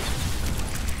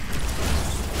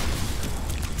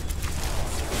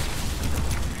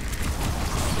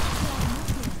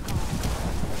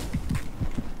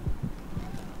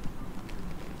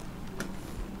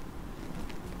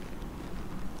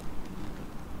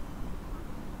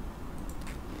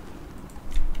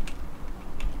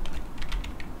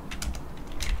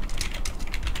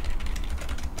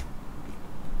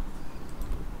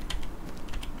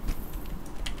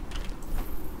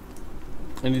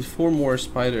 I need 4 more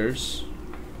spiders.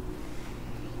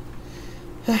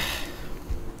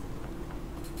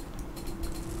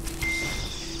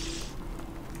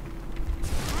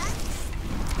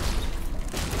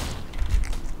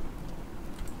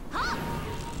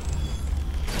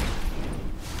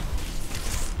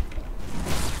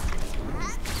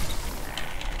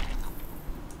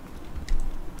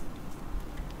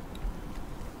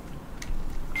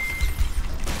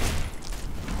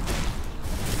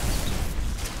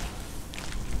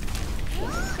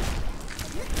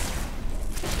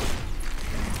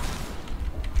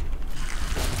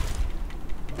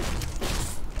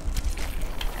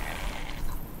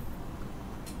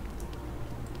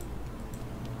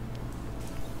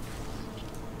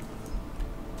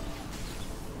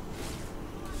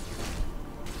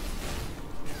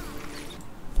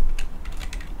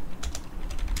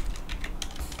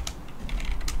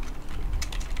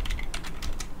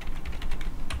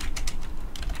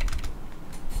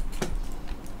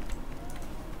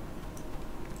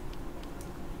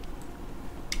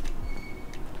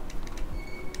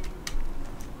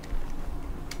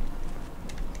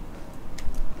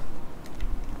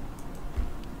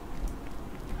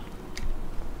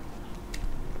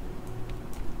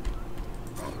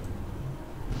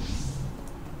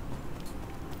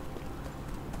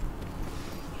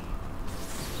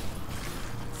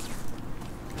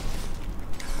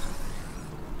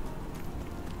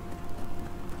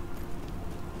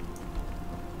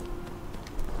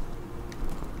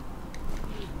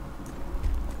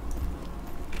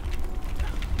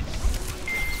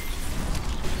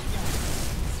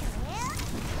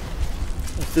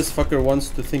 If this fucker wants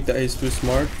to think that he's too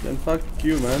smart, then fuck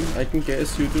you, man. I can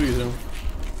guess you too, you know.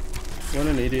 What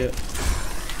an idiot.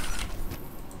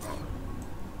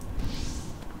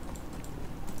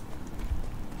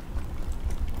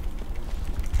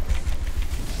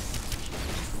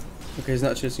 Okay, he's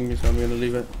not chasing me, so I'm gonna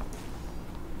leave it.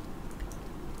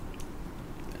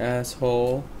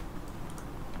 Asshole.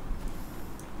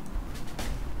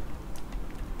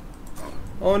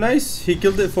 Oh, nice! He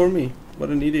killed it for me. What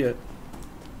an idiot.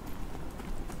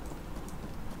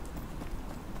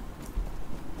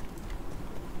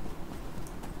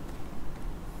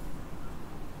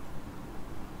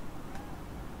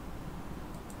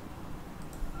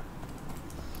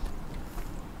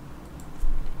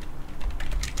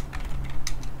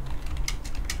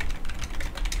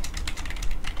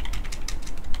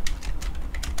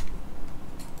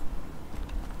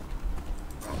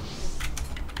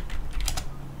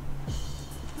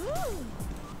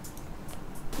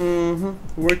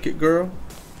 Work it, girl.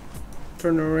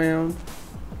 Turn around.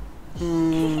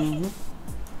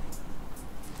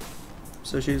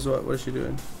 So she's what? What is she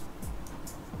doing?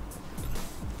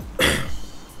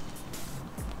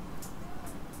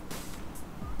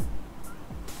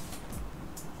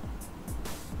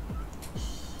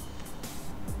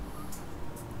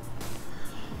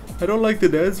 I don't like the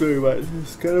dance very much.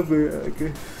 It's kind of very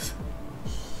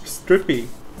strippy.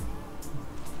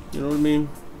 You know what I mean?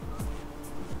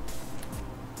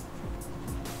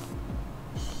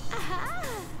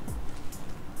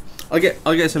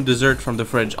 I'll get some dessert from the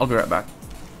fridge. I'll be right back.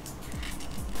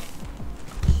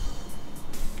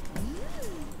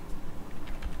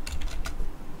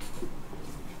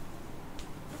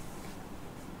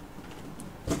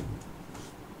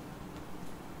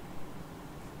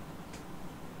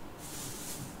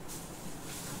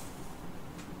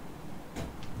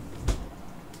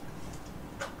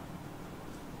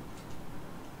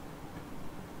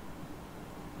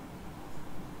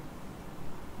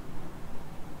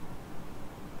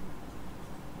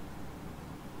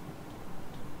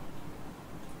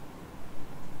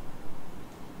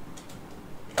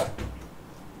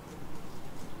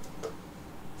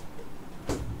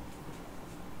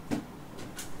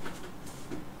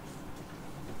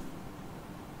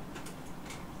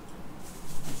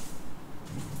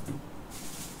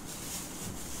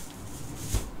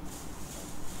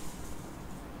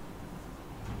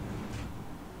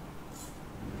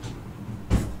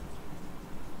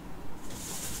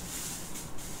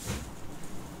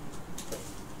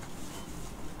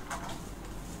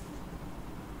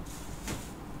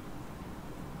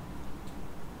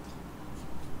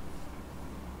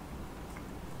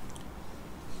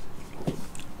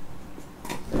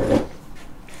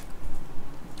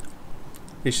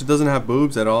 Hey, she doesn't have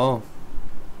boobs at all.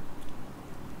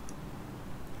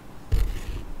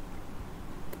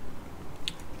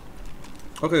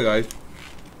 Okay, guys.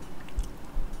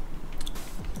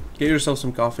 Get yourself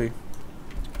some coffee.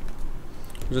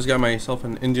 I just got myself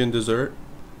an Indian dessert.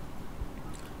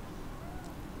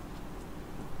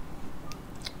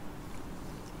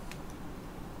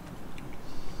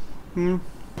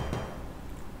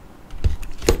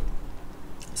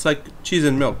 It's like cheese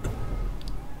and milk.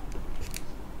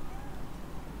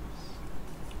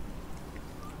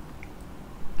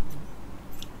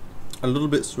 A little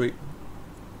bit sweet.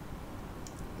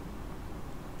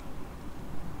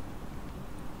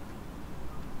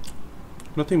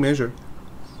 Nothing major.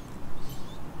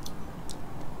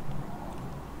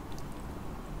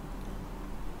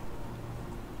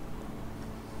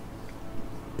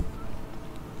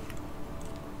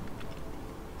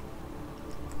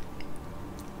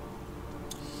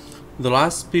 The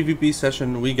last PvP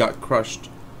session we got crushed.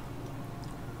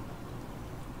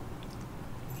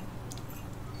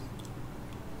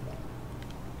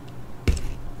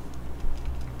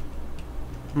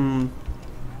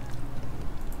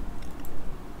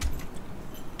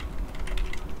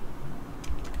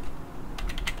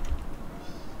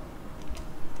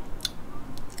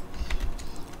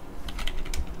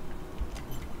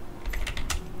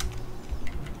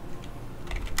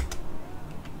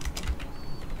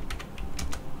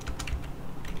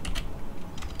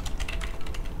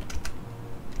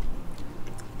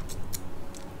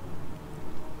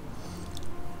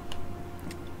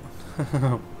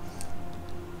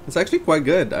 It's actually quite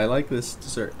good. I like this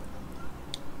dessert.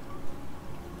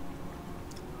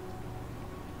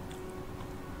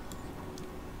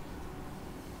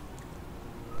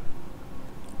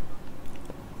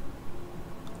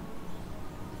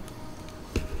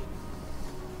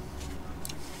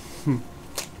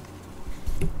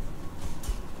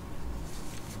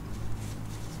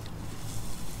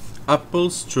 Apple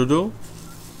strudel.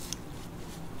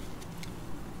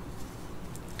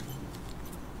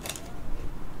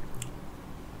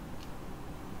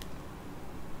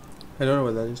 I don't know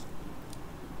what that is.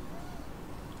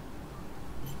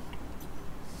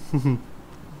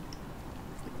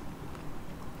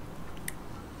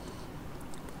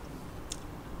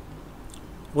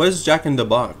 What is Jack in the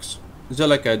Box? Is that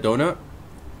like a donut?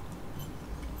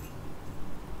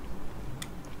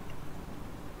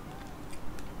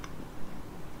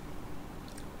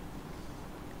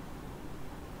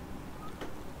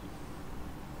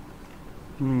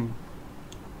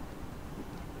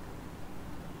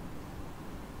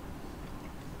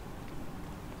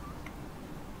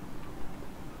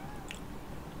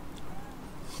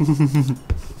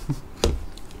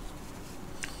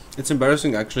 It's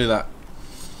embarrassing actually that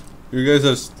you guys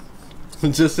are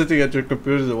just sitting at your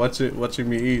computers and watching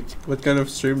me eat. What kind of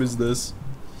stream is this?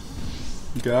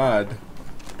 God.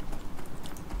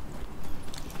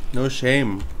 No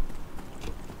shame.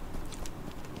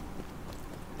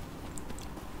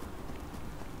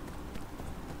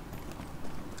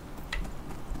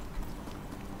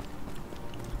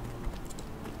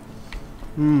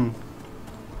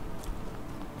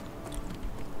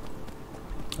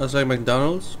 That's like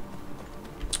McDonald's.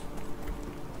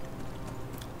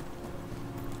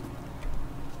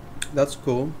 That's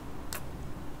cool.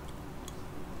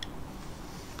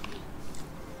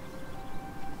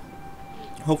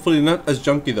 Hopefully not as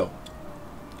junky though.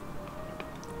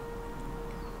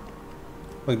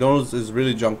 McDonald's is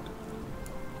really junked.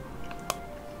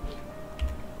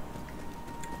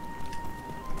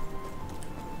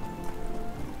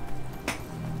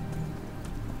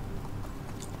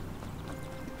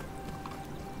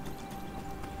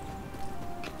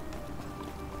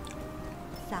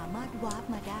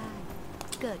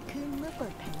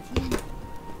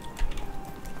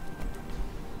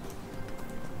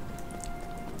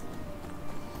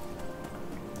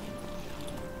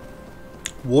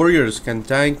 Warriors can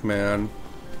tank, man.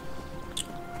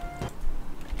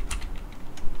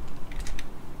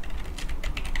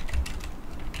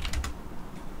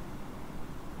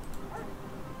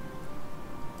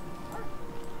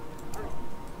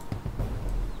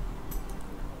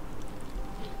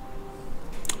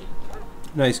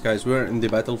 Nice, guys. We're in the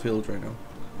battlefield right now.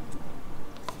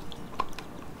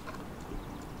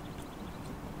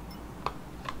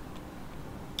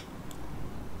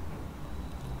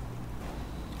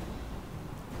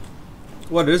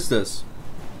 What is this?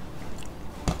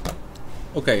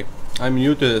 Okay, I'm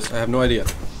new to this. I have no idea.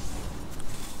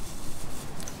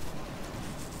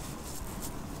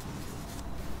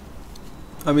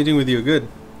 I'm eating with you. Good.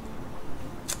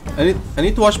 I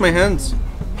need to wash my hands,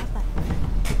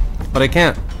 but I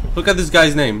can't. Look at this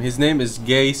guy's name. His name is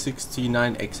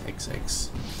Gay69XXX.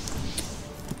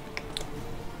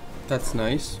 That's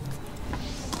nice.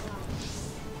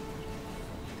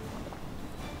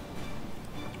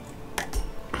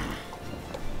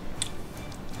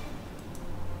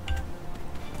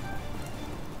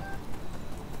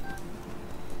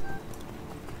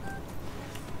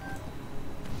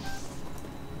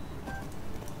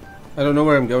 I don't know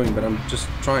where I'm going, but I'm just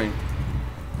trying.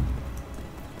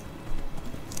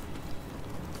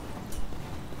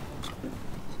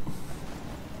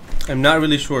 I'm not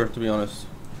really sure, to be honest.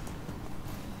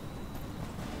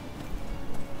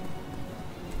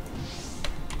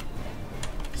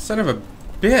 Son of a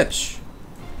bitch!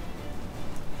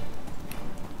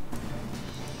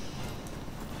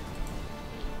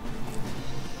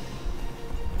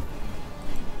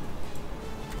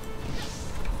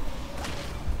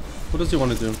 What does he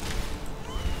want to do?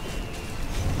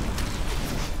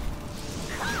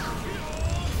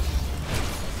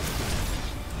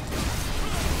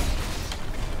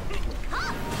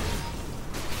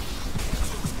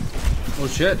 Oh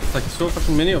shit, like so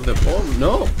fucking many of them. Oh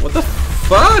no, what the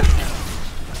fuck?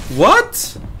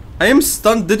 What? I am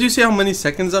stunned. Did you see how many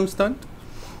seconds I'm stunned?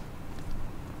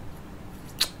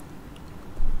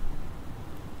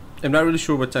 I'm not really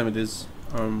sure what time it is.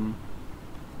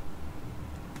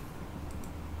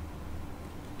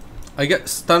 I get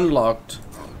stun locked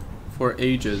for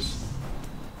ages.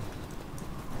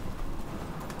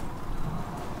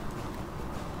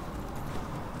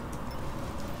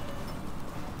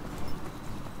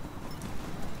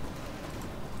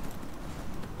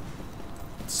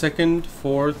 Second,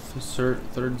 fourth,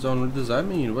 third zone. What does that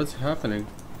mean? What's happening?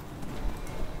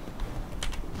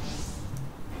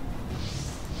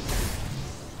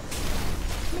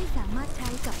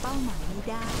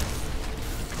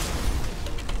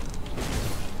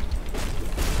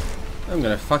 I'm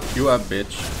gonna fuck you up,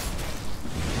 bitch.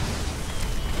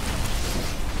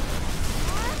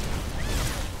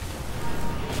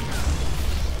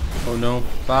 Oh no,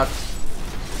 fuck.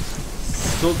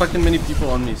 So fucking many people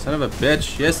on me, son of a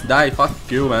bitch. Yes, die, fuck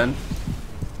you, man.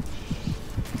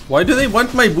 Why do they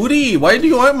want my booty? Why do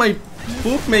you want my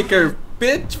poop maker?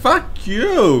 Bitch, fuck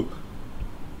you.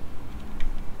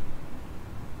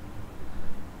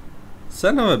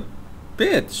 Son of a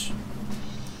bitch.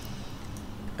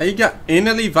 I got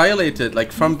anally violated,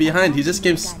 like from behind. He just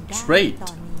came straight.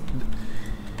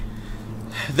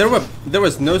 There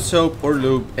was no soap or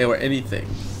lube or anything.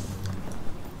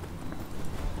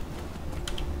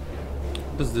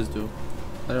 What does this do?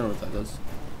 I don't know what that does.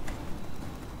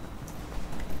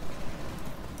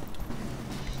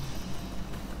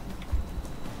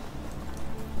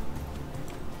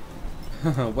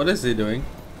 What is he doing?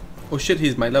 Oh shit,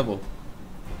 he's my level.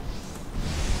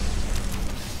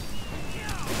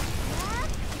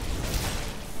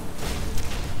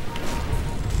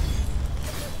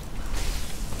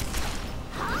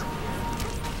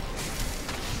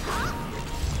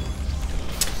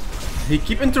 He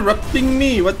keep interrupting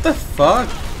me. What the fuck?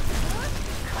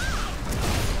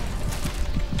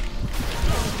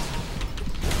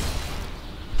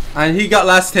 And he got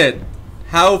last hit.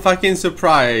 How fucking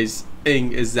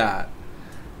surprising is that?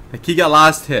 Like, he got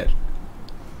last hit.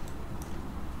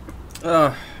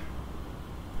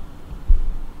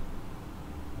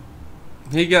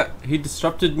 He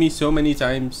disrupted me so many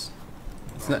times.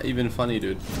 It's not even funny,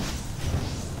 dude.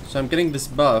 So I'm getting this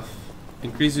buff.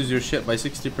 Increases your shit by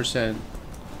 60%.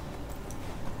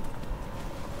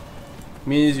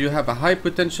 Means you have a high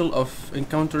potential of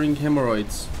encountering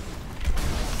hemorrhoids.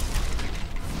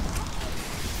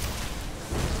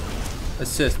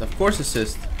 Assist, of course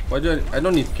assist. Why do I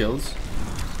don't need kills.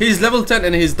 He's level 10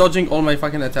 and he's dodging all my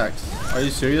fucking attacks. Are you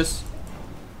serious?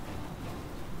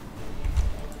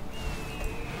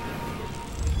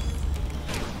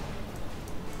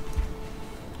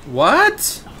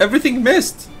 What? Everything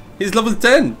missed. He's level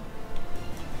 10.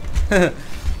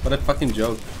 What a fucking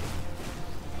joke.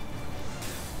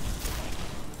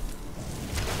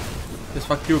 Just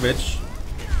fuck you, bitch.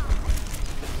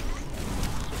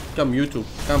 Come, you two.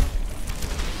 Come.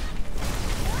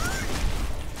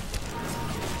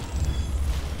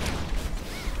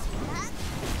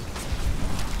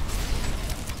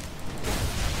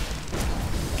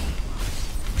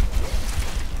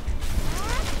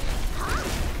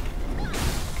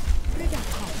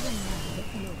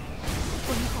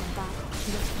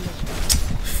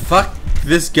 Fuck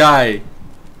this guy.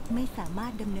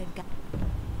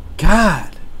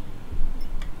 God.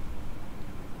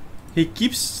 He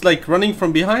keeps like running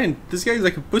from behind. This guy's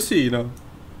like a pussy, you know.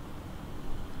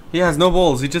 He has no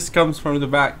balls. He just comes from the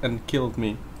back and killed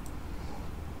me.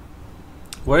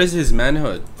 Where is his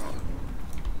manhood?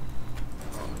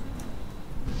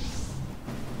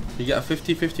 You got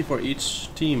 50-50 for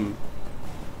each team.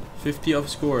 50 of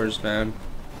scores, man.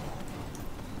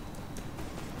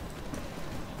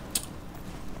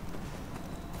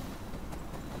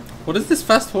 What is this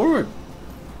fast forward?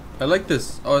 I like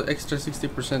this. Oh, extra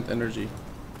 60% energy.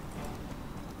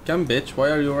 Come, bitch. Why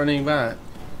are you running back?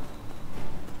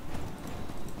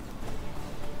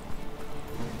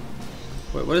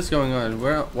 Wait, what is going on?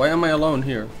 Why am I alone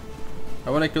here?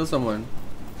 I want to kill someone.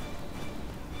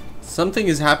 Something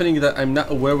is happening that I'm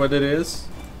not aware what it is.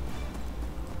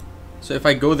 So if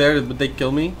I go there, would they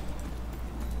kill me?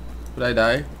 Would I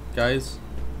die, guys?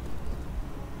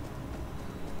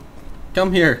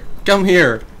 Come here. Come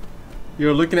here.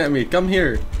 You're looking at me. Come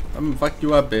here. I'm gonna fuck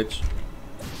you up, bitch.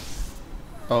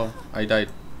 Oh, I died.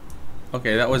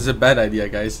 Okay, that was a bad idea,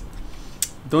 guys.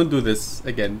 Don't do this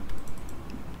again.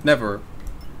 Never.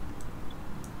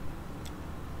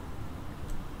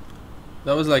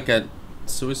 That was like a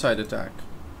suicide attack.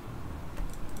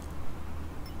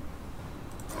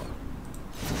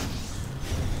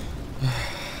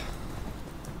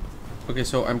 Okay,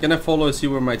 so I'm gonna follow and see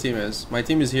where my team is. My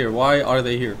team is here. Why are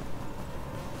they here?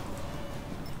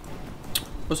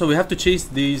 Also, we have to chase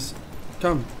these.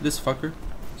 Come, this fucker.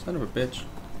 Son of a bitch.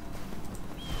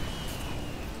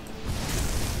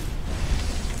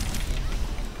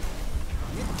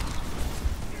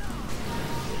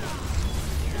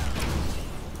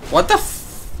 What the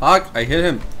fuck? I hit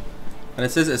him. And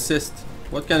it says assist.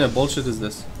 What kind of bullshit is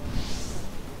this?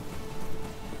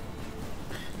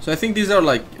 So I think these are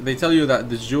like, they tell you that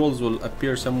the jewels will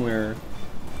appear somewhere.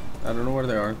 I don't know where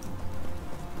they are.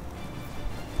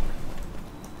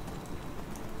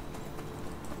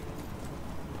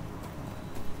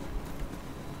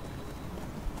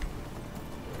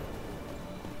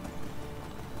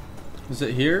 Is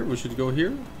it here? We should go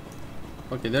here?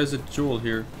 Okay, there's a jewel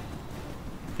here.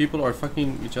 People are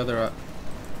fucking each other up.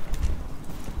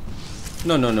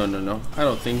 No, no, no, no, no. I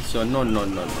don't think so. No, no,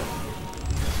 no, no.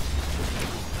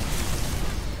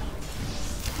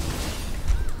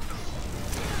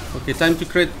 Okay, time to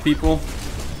crit, people.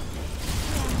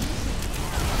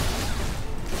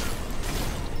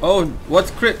 Oh,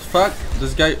 what's crit? Fuck.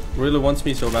 This guy really wants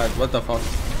me so bad. What the fuck?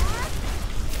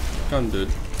 Come, dude.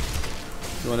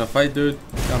 You wanna fight, dude?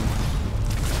 Come.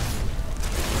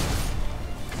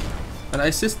 And I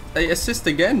assist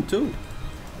again, too.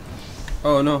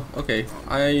 Oh, no. Okay.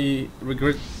 I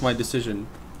regret my decision.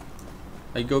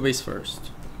 I go base first.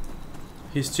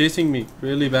 He's chasing me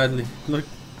really badly. Look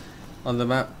on the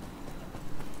map.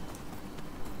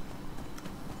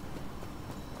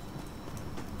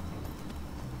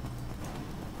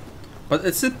 But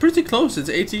it's pretty close. It's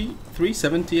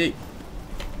 83-78.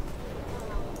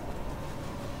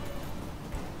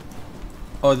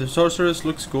 Oh, the sorceress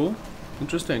looks cool.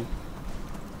 Interesting.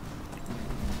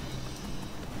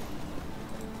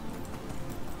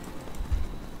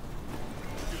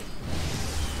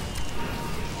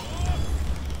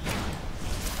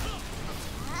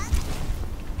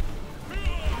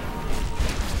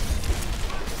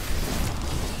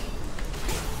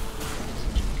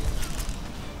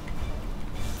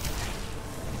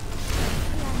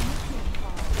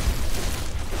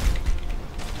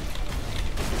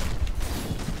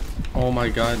 Oh my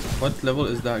god, what level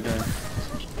is that guy?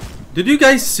 Did you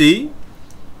guys see?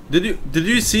 Did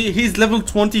you see? He's level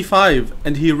 25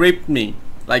 and he raped me.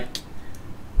 Like,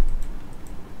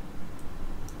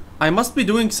 I must be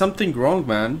doing something wrong,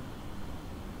 man.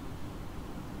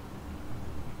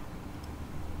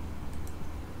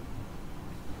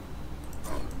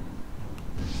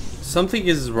 Something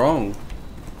is wrong.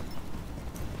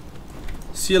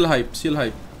 Seal hype, seal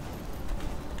hype.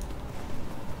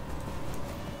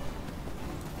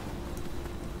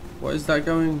 What is that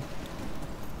going?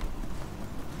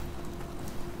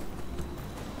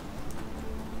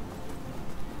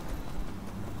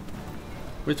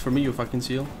 Wait for me, you fucking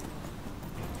seal.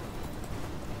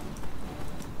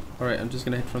 Alright, I'm just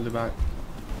gonna hit from the back.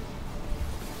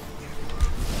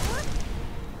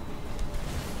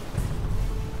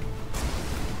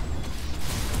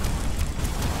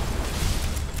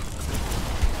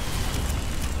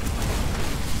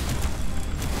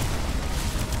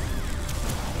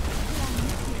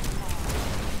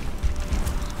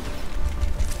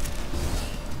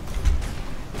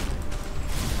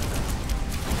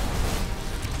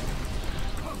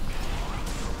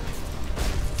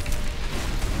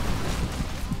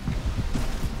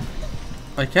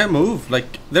 I can't move.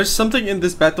 Like, there's something in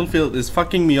this battlefield is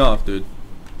fucking me off, dude.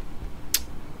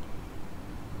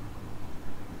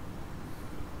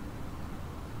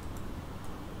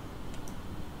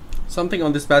 Something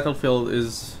on this battlefield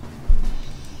is...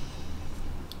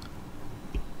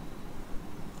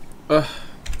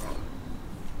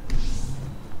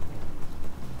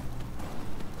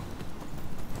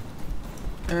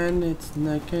 And it's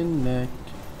neck and neck.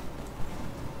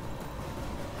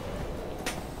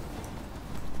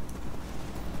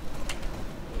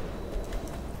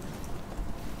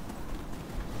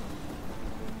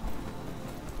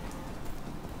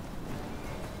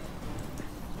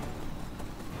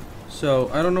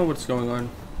 So, I don't know what's going on.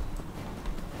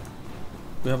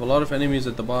 We have a lot of enemies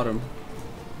at the bottom.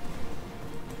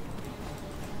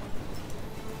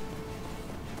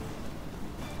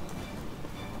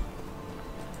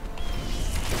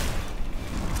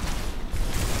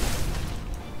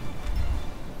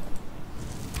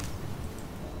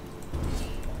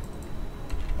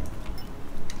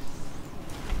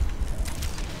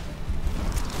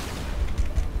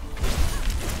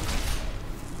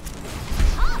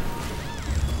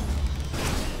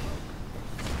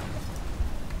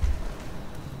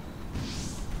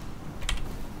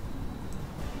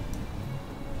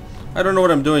 I don't know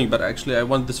what I'm doing, but actually I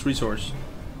want this resource.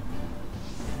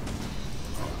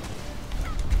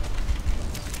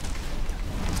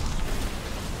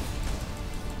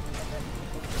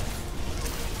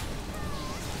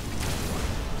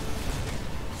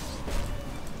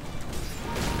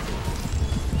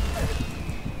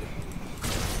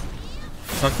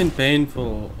 Fucking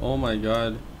painful. Oh my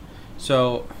god.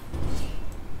 So...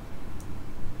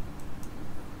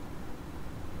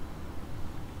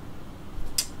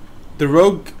 the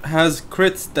rogue has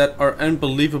crits that are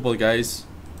unbelievable, guys.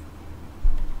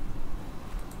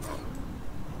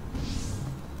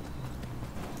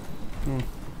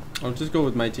 I'll just go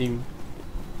with my team.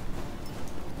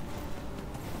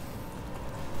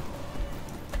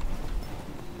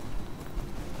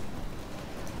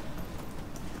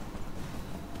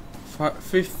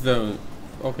 Fifth zone.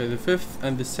 Okay, the fifth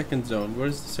and the second zone.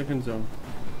 Where's the second zone?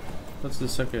 That's the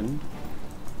second.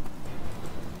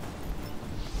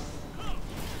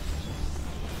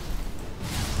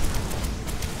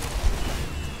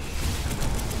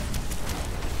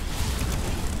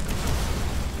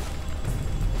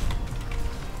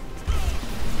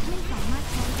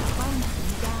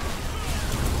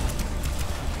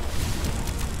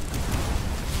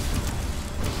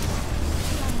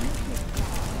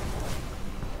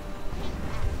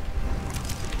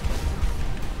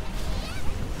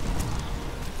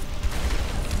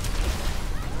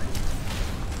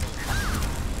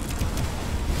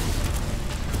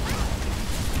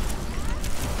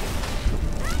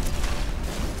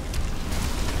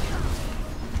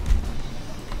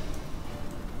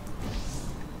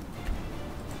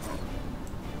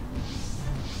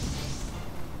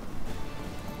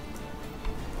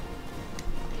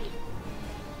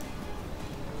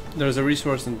 There's a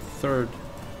resource in third,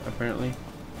 apparently.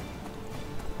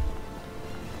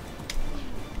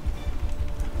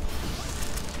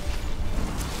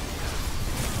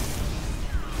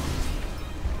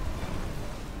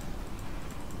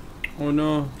 Oh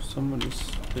no, someone is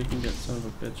taking that son of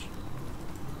a bitch.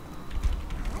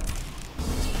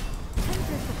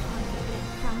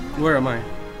 Where am I?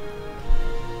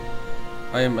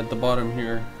 I am at the bottom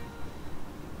here.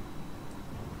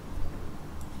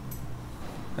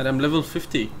 And I'm level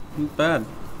 50. Not bad.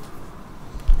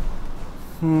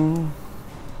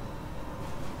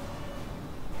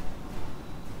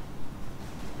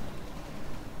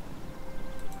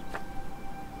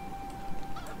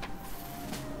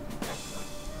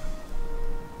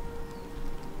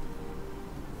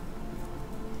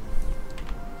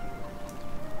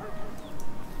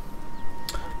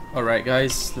 Alright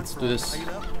guys, let's do this.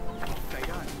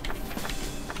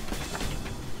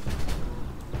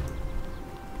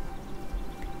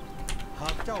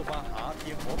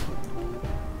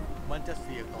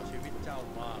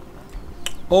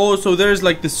 Oh, so there's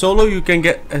like the solo, you can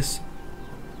get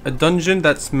a dungeon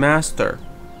that's master.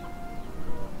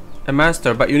 A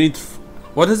master, but you need...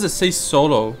 what does it say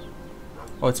solo?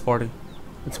 Oh, it's party.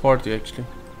 It's party actually.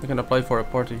 We can apply for a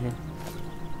party here.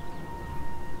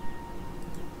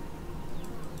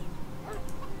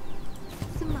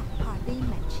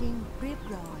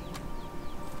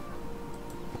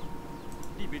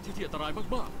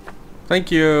 Thank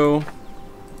you.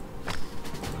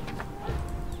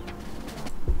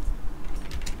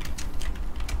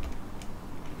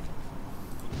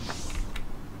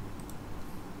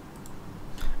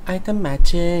 Item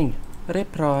matching เรียบ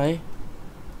ร้อย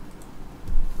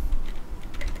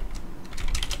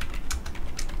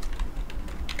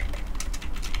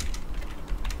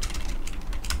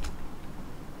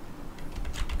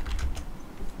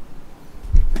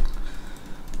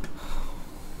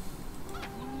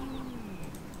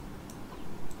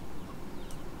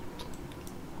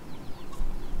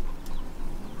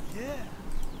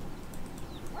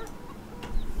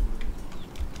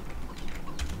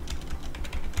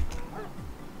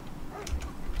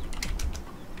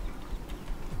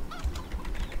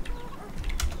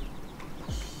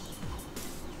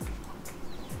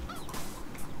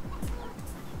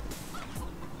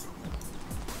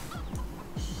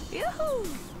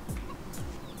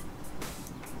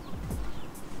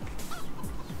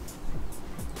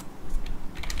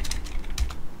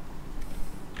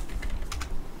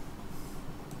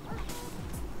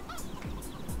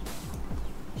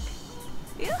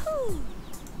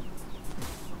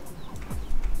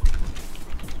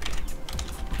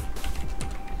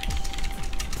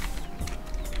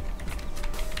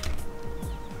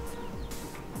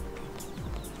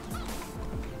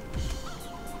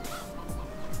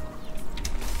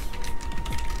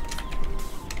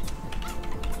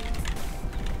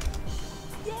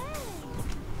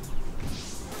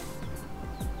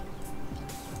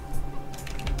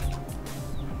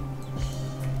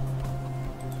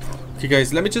Okay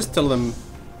guys, let me just tell them,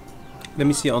 let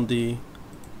me see on the,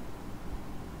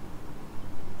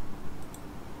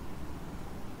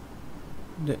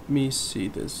 let me see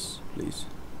this please.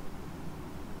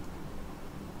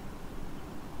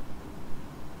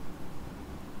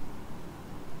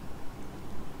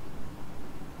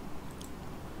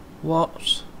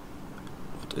 What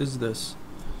is this?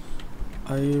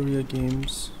 Area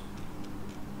games.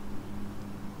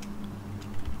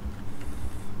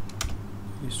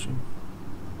 Stream.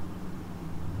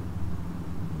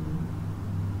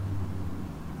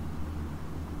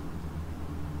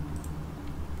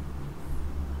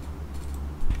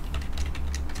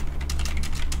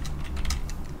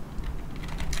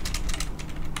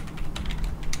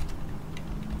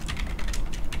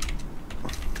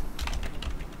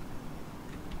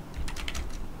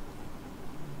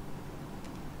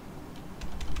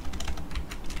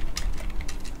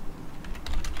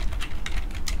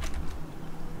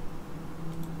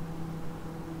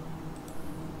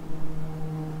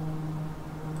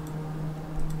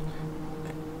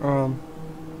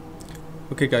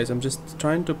 Okay guys, I'm just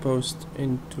trying to post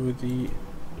into the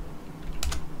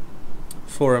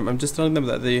forum. I'm just telling them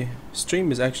that the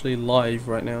stream is actually live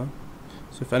right now.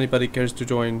 So if anybody cares to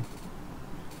join,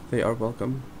 they are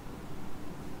welcome.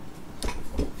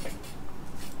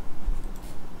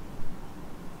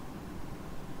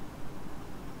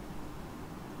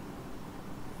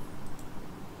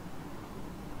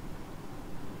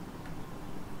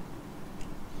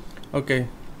 Okay.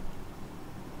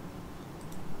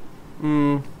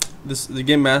 The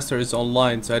game master is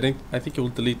online, so I think it will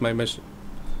delete my mission.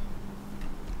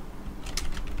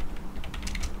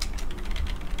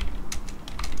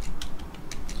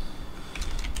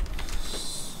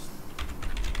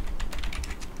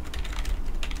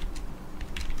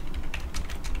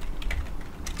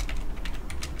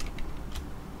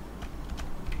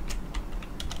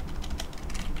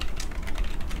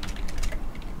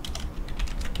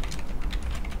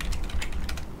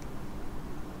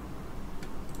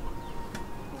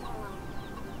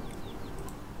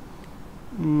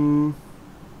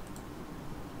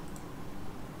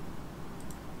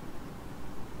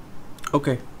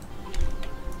 Okay.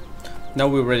 Now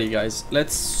we're ready, guys.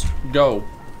 Let's go.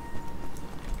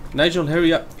 Nigel,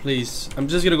 hurry up, please. I'm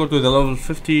just gonna go to the level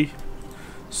 50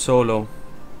 solo.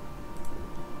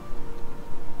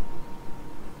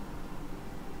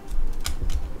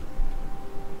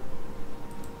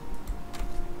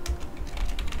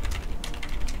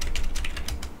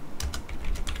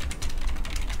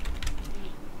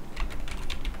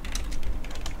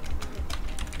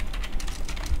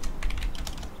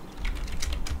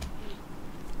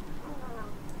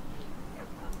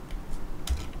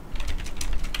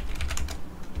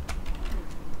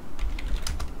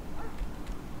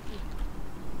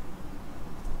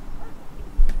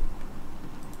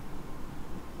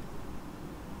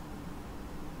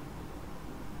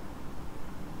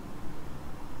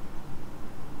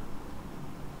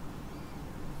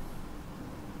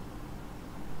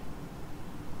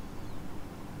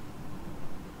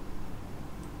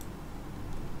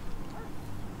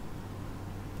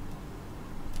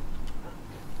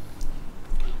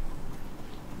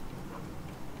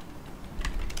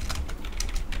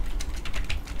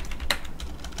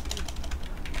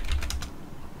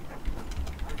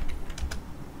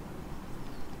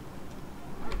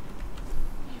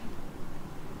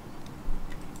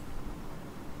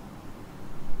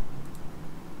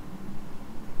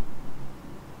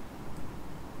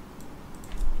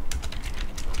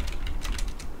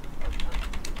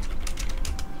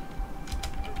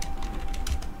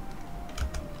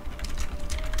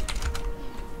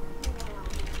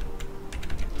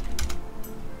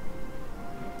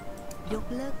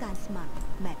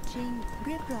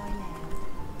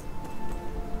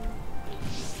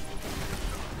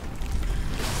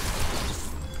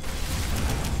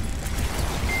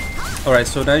 Alright,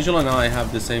 so Nigel and I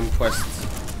have the same quests.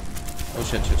 Oh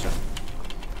shit.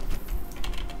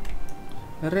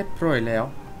 Red Pro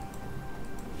Leo.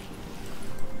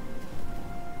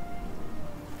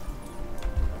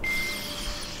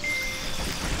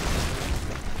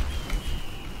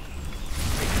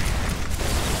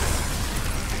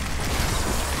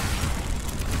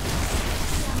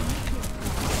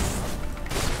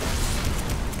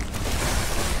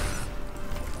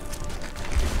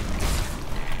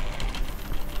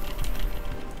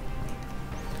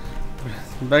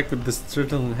 Back with this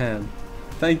turtle in hand.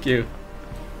 Thank you.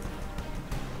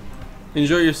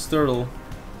 Enjoy your turtle,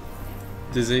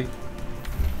 Dizzy.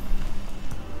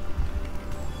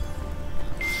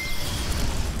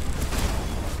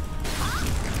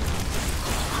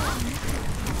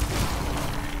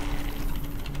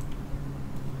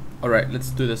 Alright,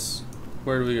 let's do this.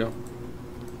 Where do we go?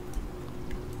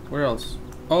 Where else?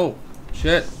 Oh,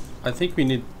 shit. I think we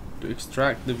need to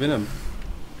extract the venom.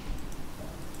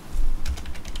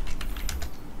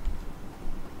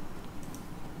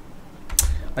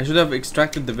 I should have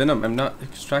extracted the venom. I'm not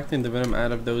extracting the venom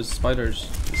out of those spiders.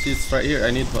 See, it's right here.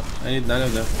 I need 9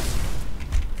 of them.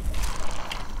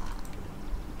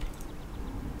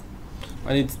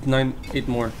 I need 8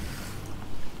 more.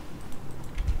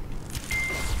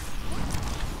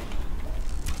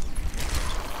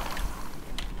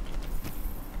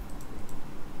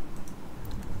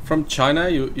 From China?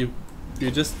 You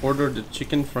just ordered the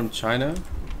chicken from China?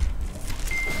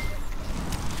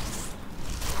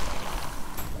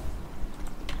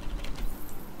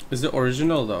 Is it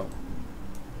original though?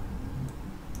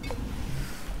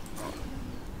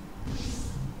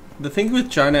 The thing with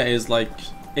China is like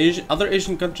other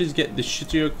Asian countries get the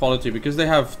shittier quality because they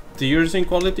have tiers in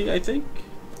quality, I think.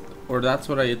 Or that's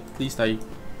what at least I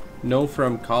know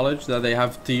from college, that they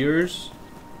have tiers.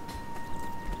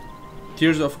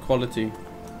 Tiers of quality.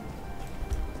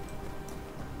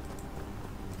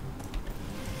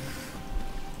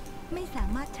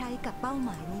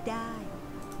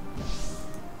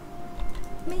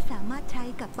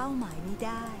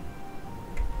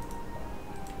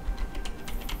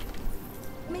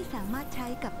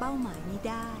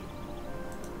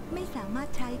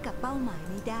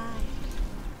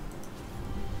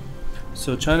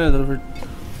 So China delivered.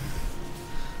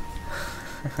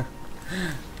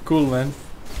 Cool, man.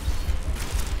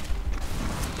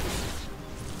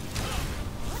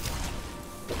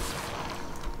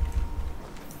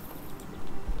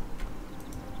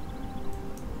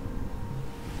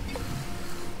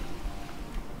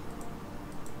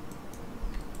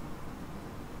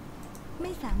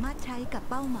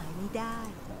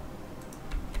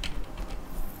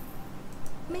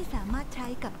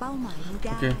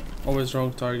 Okay, always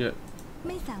wrong target.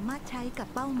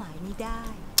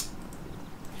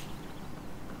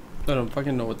 I don't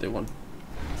fucking know what they want.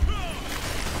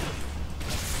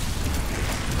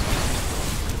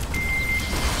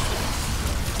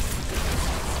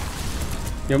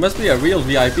 You must be a real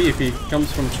VIP if he comes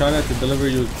from China to deliver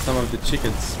you some of the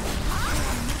chickens.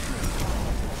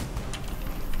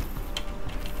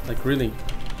 Like really.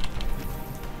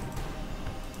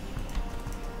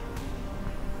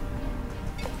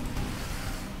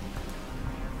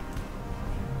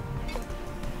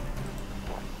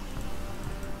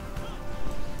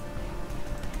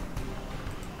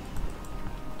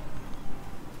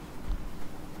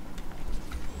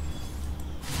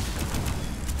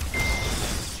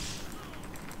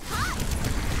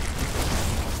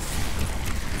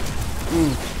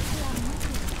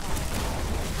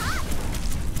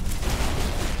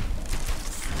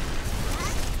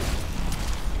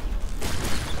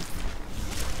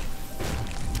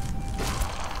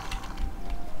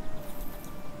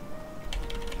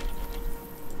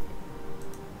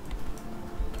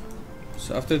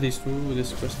 So after these two,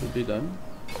 this quest will be done.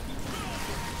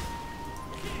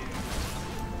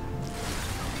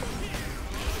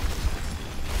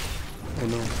 Oh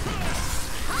no.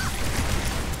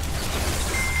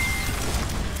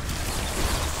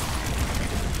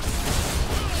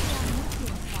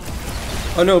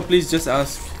 Oh no, please just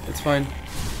ask. It's fine.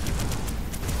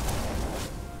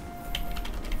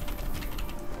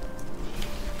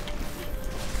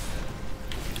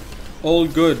 All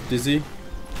good, Dizzy.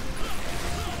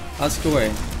 Ask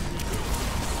away.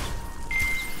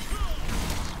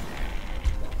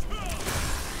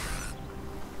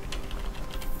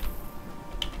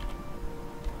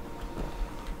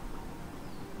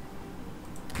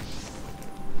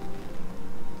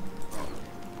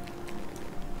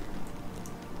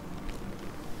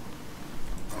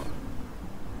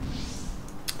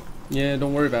 Yeah,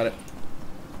 don't worry about it.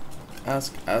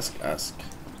 Ask, ask, ask.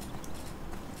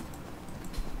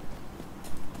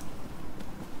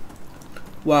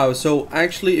 Wow, so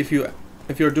actually if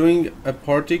you're doing a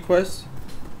party quest,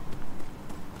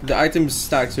 the items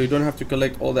stack, so you don't have to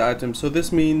collect all the items. So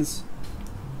this means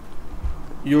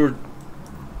your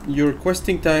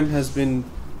questing time has been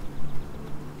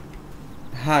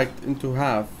hacked into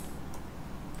half.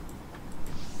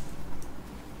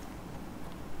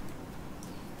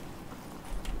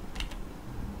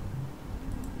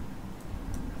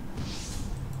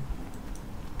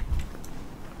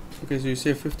 Okay, so you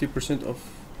save 50% of.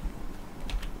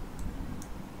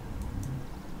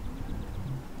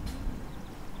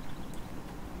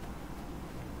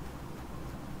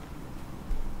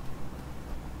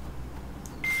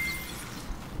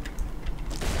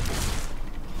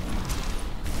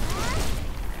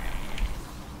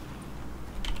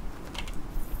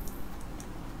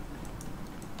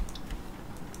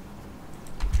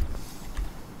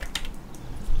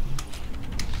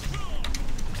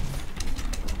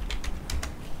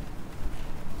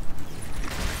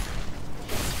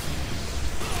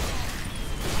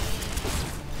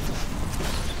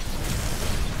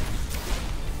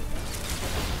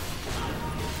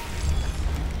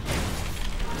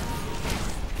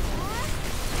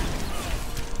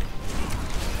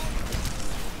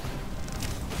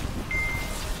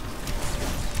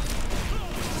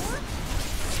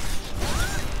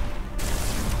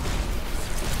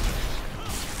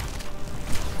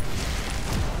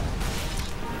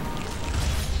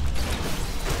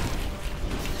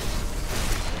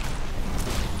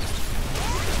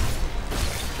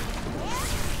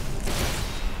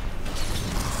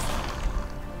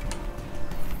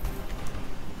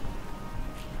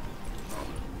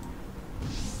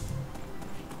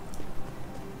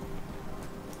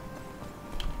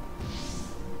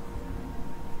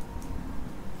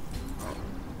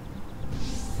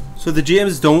 So the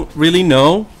GMs don't really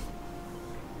know.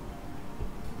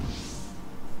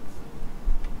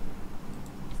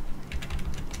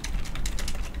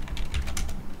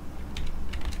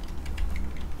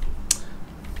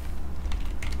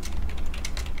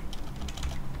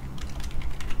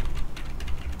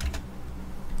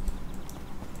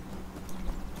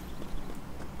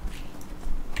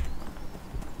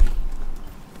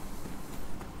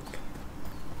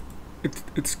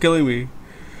 It's killing me.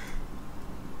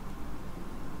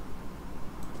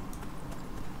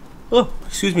 Oh,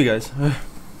 excuse me, guys.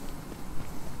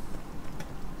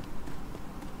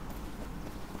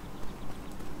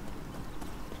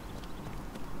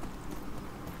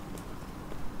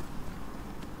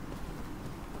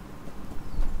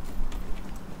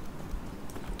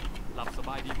 หลับสบ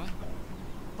ายดีมั้ย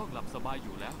ต้องหลับสบายอ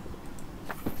ยู่แล้ว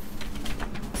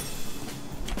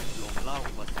ลองเล่า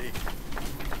มาสิ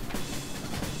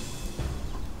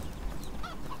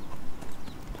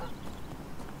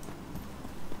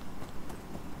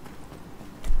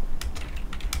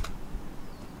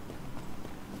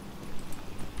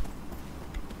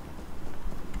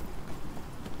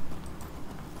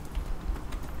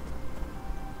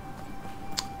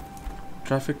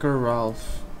Trafficker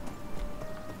Ralph.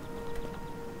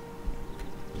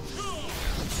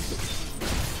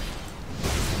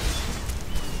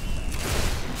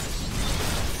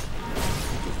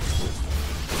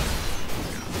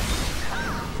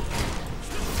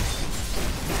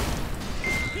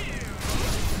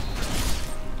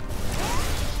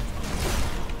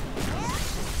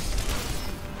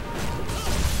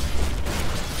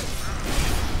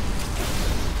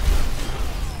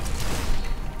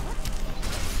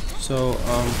 So,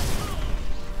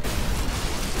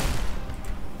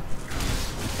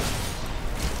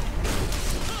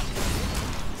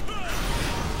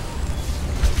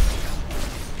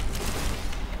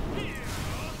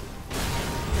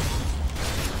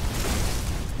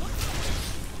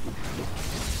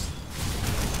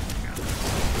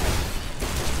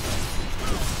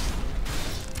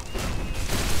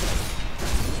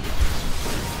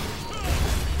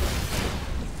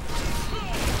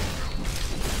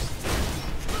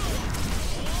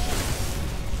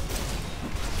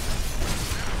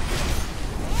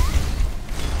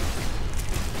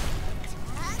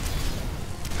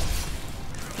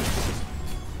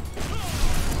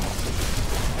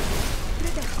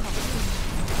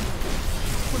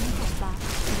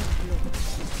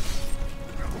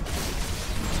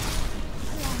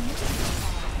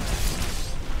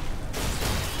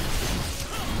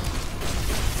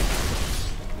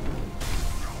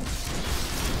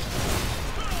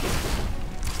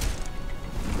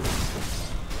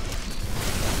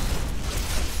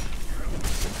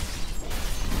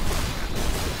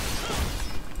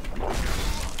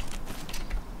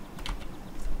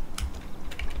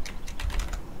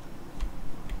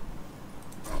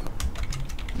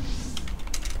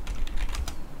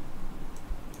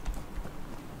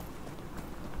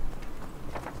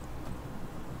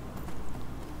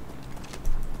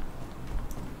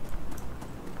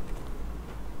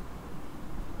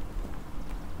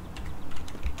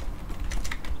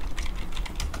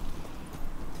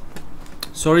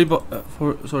 sorry, but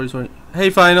sorry.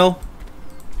 Hey, Final.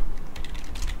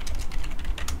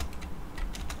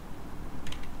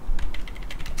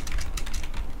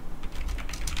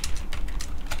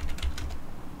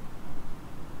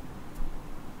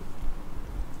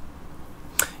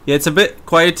 Yeah, it's a bit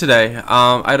quiet today.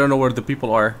 I don't know where the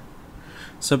people are.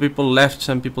 Some people left,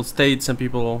 some people stayed, some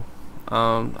people,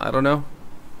 I don't know.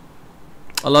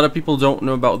 A lot of people don't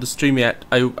know about the stream yet.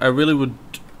 I really would,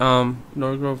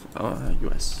 Norgrove,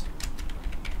 US.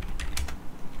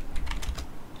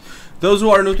 Those who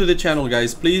are new to the channel,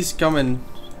 guys, please come and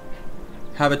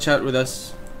have a chat with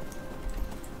us.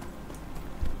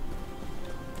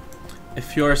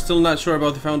 If you are still not sure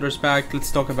about the Founders Pack,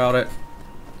 let's talk about it.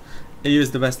 EU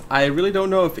is the best. I really don't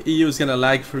know if EU is gonna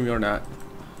lag for me or not.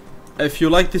 If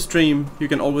you like the stream, you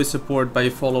can always support by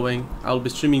following. I'll be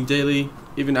streaming daily,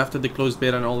 even after the closed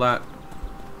beta and all that.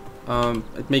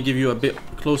 It may give you a bit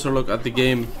closer look at the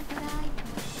game,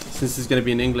 since it's gonna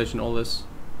be in English and all this.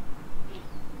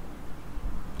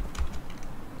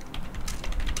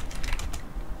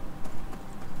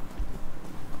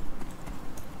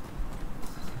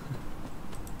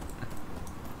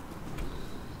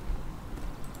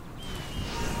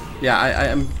 Yeah,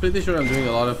 I'm pretty sure I'm doing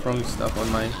a lot of wrong stuff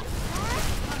on my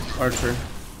archer.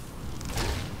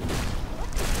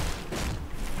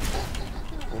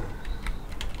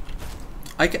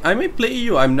 I may play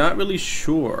you, I'm not really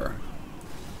sure.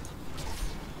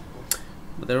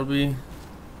 But there will be...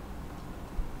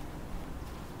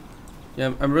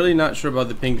 Yeah, I'm really not sure about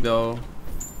the pink though.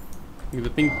 The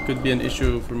pink could be an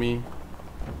issue for me.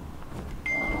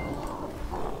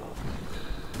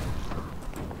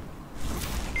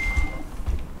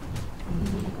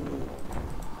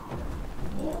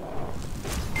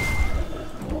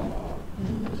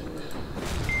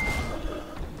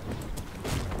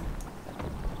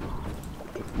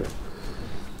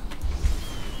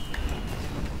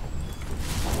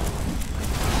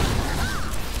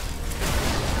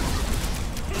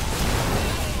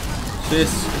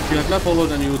 This, if you have not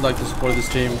followed and you would like to support the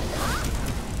stream,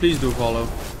 please do follow.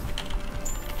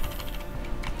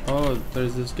 Oh,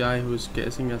 there's this guy who's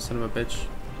guessing a son of a bitch.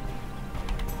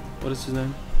 What is his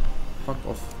name? Fuck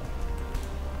off.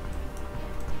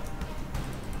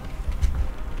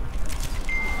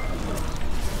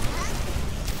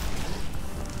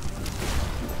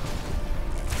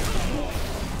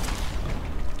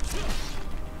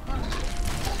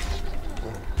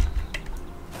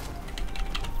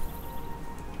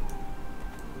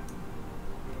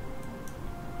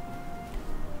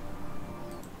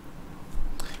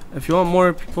 If you want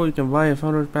more people, you can buy a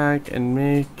Founders Pack and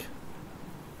make,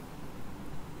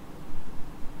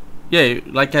 yeah,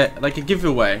 like a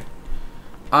giveaway.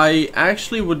 I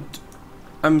actually would.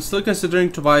 I'm still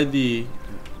considering to buy the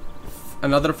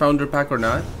another founder pack or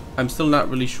not. I'm still not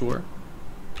really sure.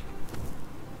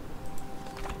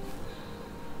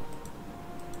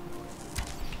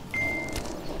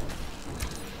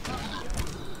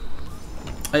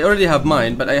 I already have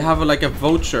mine, but I have like a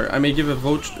voucher. I may give a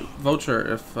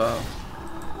voucher if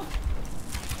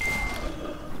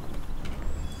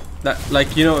that,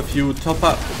 like, you know, if you top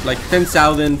up like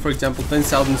 10,000, for example,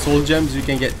 10,000 soul gems, you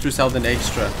can get 2,000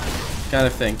 extra, kind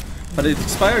of thing. But it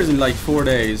expires in like 4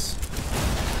 days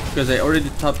because I already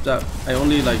topped up. I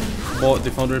only like bought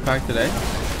the founder pack today.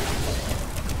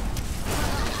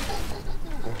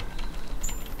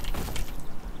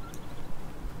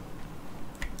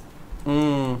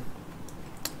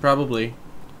 Probably.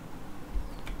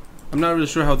 I'm not really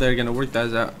sure how they're gonna work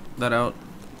that out.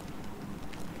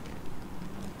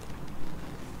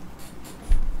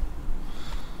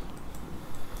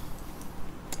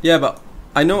 Yeah, but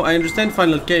I understand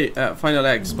Final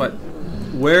X, but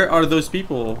where are those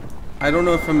people? I don't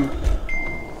know if I'm.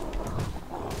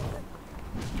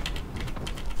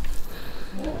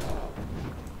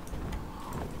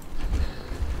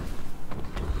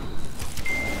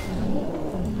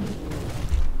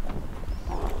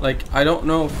 Like, I don't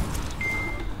know if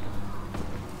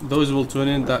those will tune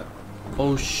in that.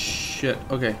 Oh shit.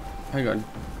 Okay, hang on.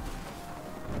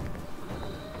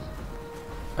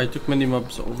 I took many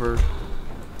mobs over.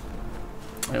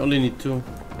 I only need 2.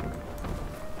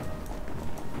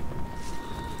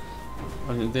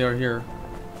 Okay, they are here.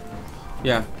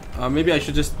 Yeah, maybe I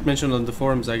should just mention on the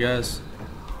forums, I guess.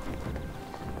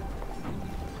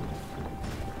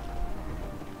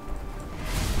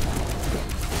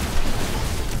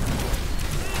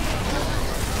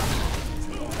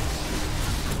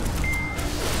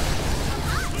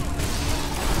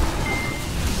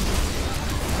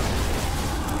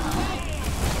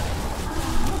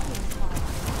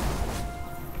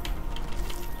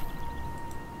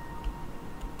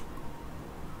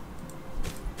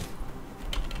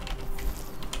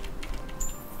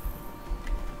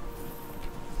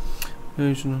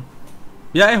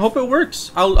 Yeah, I hope it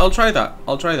works. I'll try that.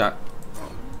 I'll try that.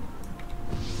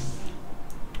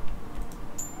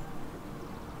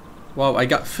 Wow, I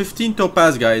got 15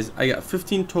 topaz, guys. I got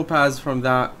 15 topaz from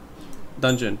that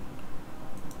dungeon.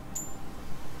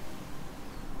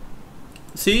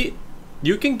 See,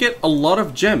 you can get a lot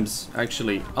of gems,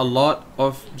 actually. A lot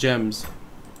of gems.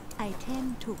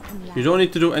 You don't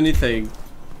need to do anything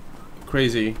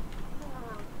crazy.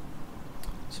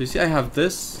 So you see, I have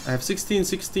this. I have 16,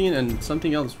 16, and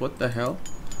something else. What the hell?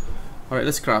 Alright,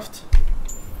 let's craft.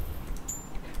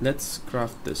 Let's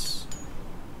craft this.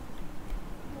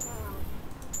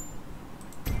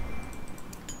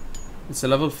 It's a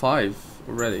level 5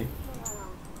 already.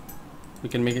 We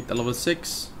can make it a level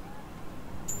 6.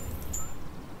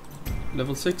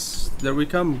 Level 6. There we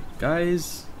come,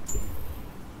 guys.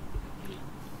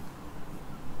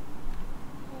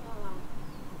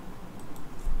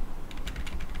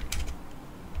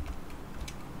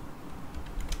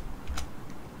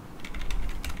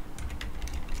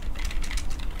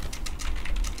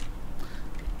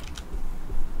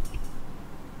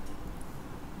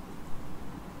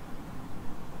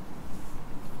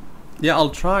 Yeah,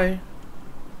 I'll try.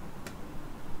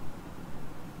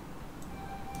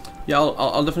 Yeah,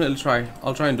 I'll definitely try.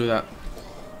 I'll try and do that.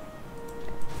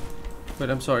 Wait,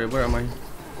 I'm sorry. Where am I?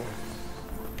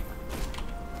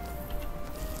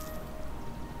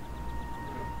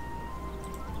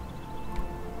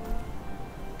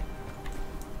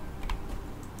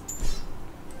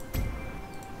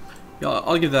 Yeah,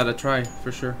 I'll give that a try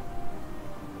for sure.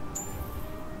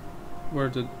 Where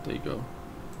did they go?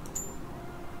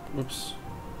 Whoops.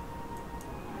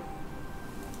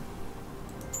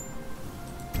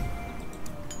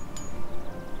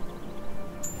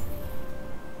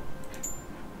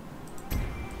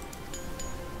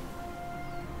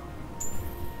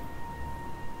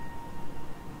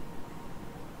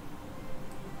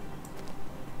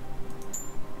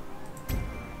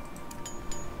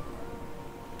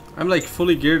 I'm like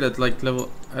fully geared at like level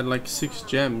 6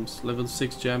 gems, level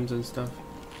 6 gems and stuff.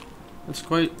 It's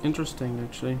quite interesting,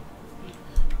 actually.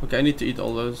 Okay, I need to eat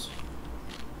all those.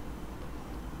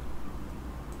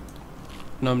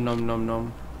 Nom nom nom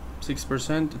nom.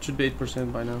 6%. It should be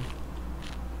 8% by now.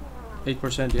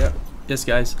 8%, yeah. Yes,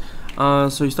 guys.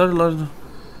 So you started a lot of...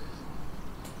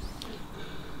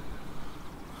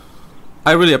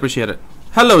 I really appreciate it.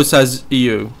 Hello, says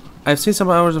EU. I've seen some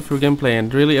hours of your gameplay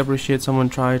and really appreciate someone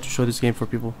try to show this game for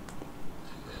people.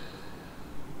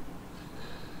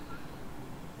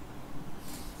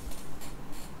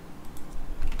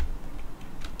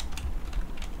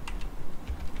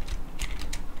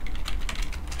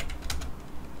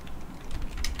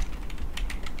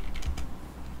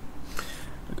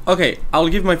 Okay, I'll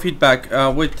give my feedback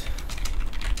with.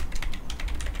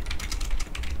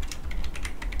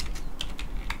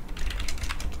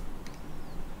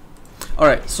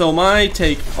 Alright, so my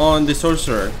take on the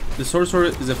sorcerer. The sorcerer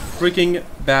is a freaking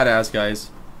badass, guys.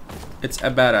 It's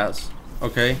a badass,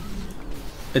 okay?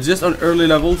 It's just on early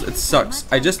levels, it sucks.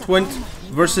 I just went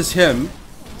versus him,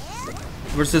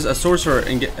 versus a sorcerer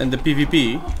in the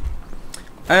PvP,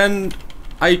 and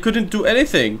I couldn't do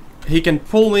anything. He can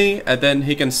pull me, and then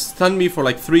he can stun me for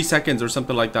like 3 seconds or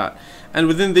something like that. And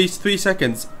within these 3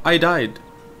 seconds, I died.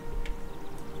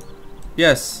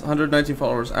 Yes, 119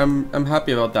 followers. I'm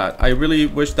happy about that. I really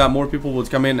wish that more people would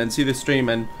come in and see the stream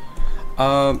and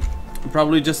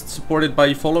probably just support it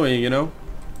by following, you know.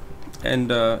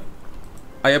 And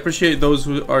I appreciate those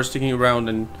who are sticking around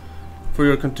and for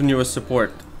your continuous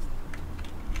support.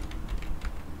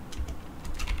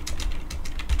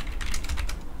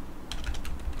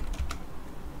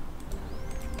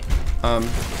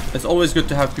 It's always good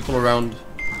to have people around.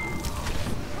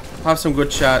 Have some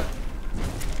good chat.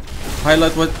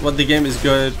 Highlight what the game is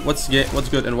good, what's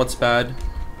good and what's bad.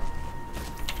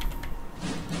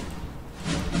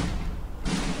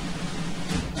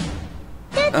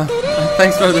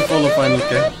 Thanks for the follow, Final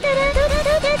K.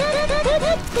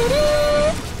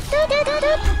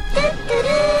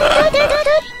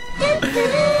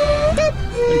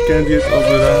 I can't get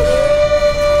over that.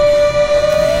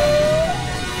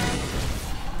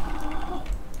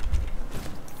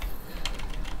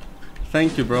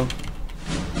 Thank you, bro.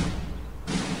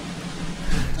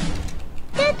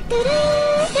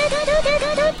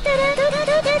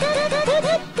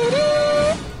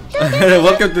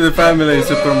 Welcome to the family,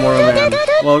 Super Moro Man.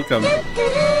 Welcome.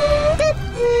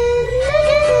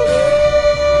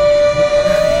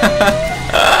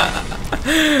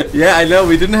 Yeah, I know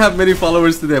we didn't have many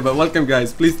followers today, but welcome,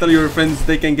 guys. Please tell your friends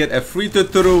they can get a free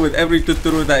tuturu with every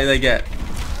tuturu that they get,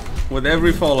 with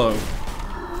every follow.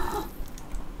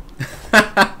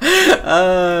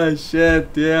 Ah, shit.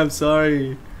 Yeah, I'm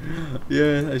sorry.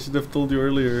 Yeah, I should have told you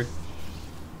earlier.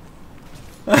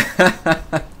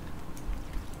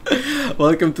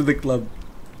 Welcome to the club.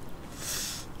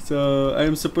 So I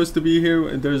am supposed to be here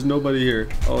and there's nobody here.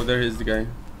 Oh, there is the guy.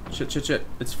 Shit.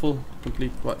 It's full.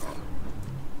 Complete. What?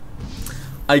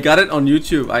 I got it on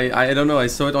YouTube. I don't know. I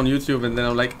saw it on YouTube and then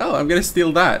I'm like, oh, I'm gonna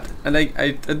steal that. And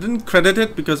I didn't credit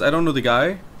it because I don't know the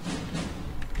guy.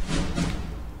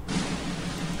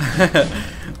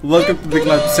 Welcome to the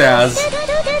club, Saz.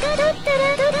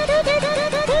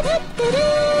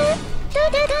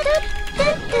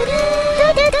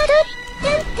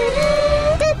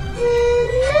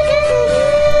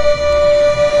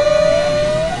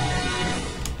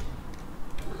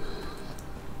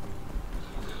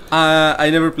 I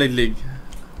never played League.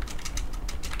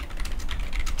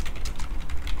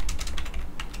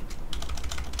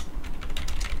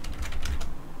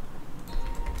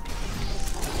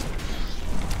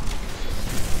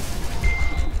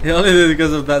 He only did it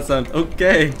because of that sound.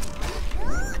 Okay.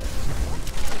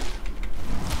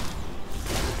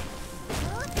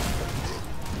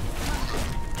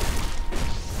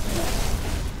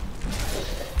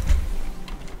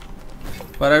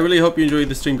 But I really hope you enjoyed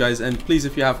the stream, guys, and please,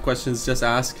 if you have questions, just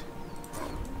ask.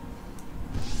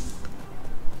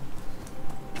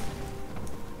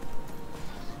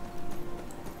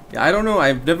 Yeah, I don't know.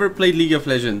 I've never played League of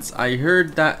Legends. I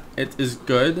heard that it is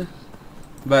good,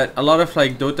 but a lot of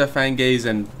like Dota fangays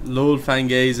and LoL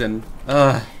fangays and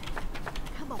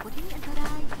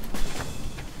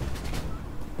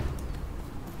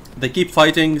they keep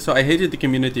fighting. So I hated the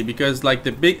community because like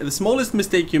the smallest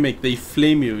mistake you make, they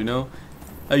flame you. You know,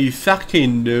 oh, you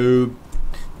fucking noob.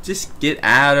 Just get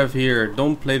out of here.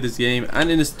 Don't play this game.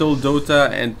 Uninstall Dota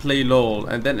and play LoL.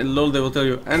 And then in LoL they will tell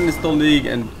you uninstall League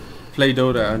and play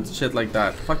Dota and shit like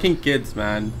that. Fucking kids,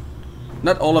 man.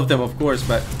 Not all of them, of course,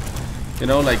 but you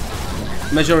know, like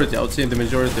majority. I would say the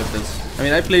majority of this. I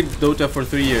mean, I played Dota for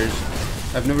 3 years.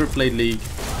 I've never played League.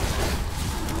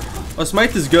 Oh,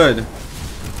 Smite is good.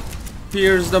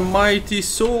 Here's the mighty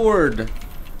sword.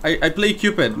 I play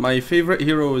Cupid. My favorite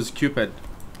hero is Cupid.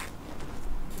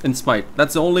 In Smite.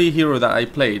 That's the only hero that I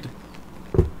played.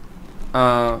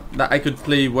 That I could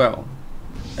play well.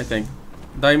 I think.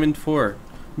 Diamond 4.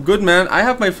 Good, man. I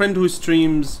have my friend who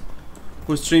streams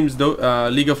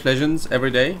League of Legends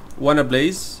every day. Wanna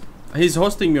Blaze. He's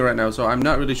hosting me right now, so I'm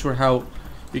not really sure how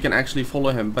you can actually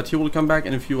follow him. But he will come back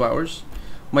in a few hours.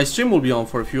 My stream will be on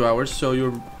for a few hours, so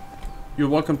you're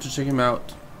welcome to check him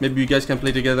out. Maybe you guys can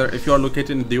play together if you are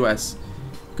located in the US,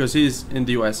 because he's in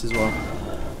the US as well.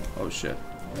 Oh shit.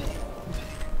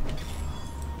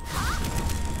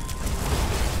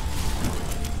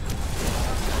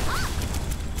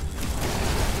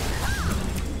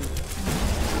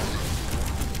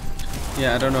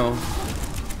 Yeah, I don't know.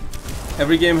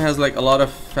 Every game has like a lot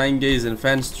of fan gaze and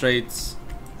fan traits.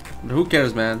 But who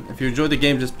cares, man? If you enjoy the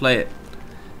game, just play it.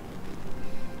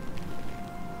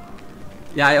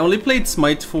 Yeah, I only played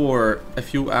Smite for a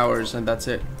few hours and that's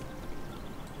it.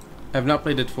 I've not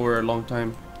played it for a long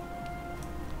time.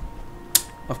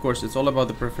 Of course, it's all about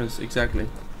the preference, exactly.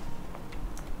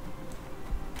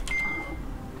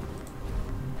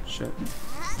 Shit.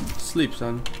 Sleep,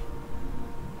 son.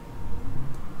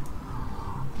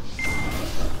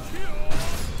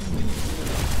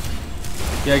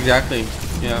 Yeah, exactly.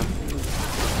 Yeah.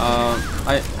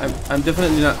 I'm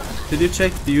definitely not. Did you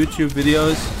check the YouTube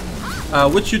videos?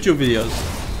 Which YouTube videos?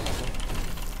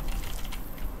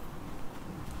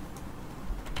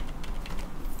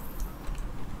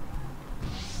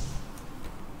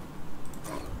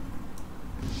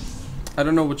 I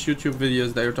don't know which YouTube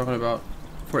videos that you're talking about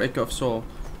for Echo of Soul.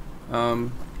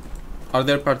 Are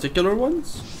there particular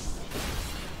ones?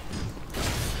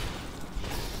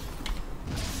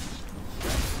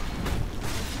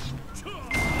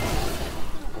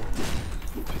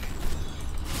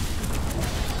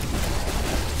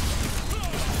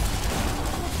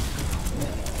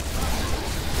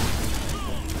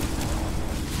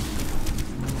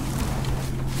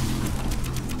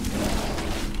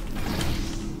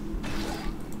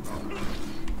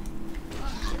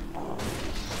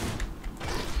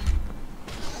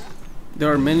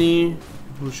 There are many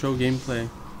who show gameplay.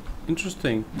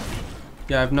 Interesting.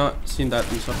 Yeah, I've not seen that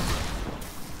myself.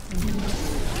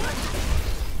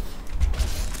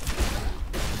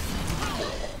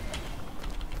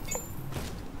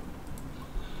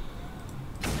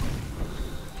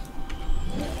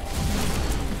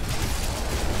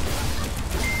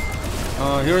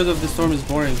 Heroes of the Storm is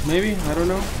boring. Maybe? I don't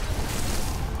know.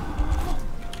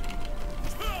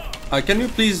 Can you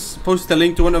please post a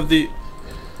link to one of the,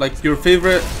 like, your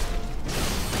favorite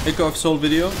Echo of Soul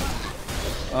video?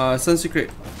 Sunsecret.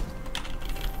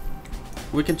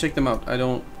 We can check them out. I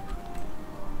don't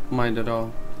mind at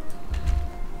all.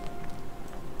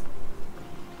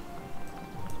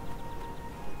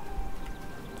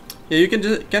 Yeah, you can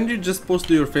just, can you just post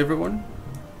your favorite one?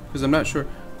 Because I'm not sure.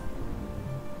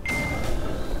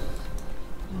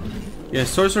 Yeah,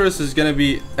 Sorceress is gonna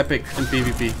be epic in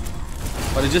PvP,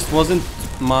 but it just wasn't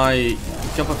my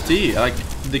cup of tea. Like,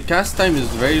 the cast time is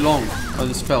very long on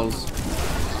the spells,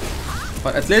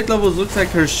 but at late levels looks like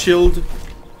her shield,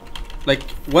 like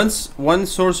once one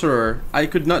sorcerer, I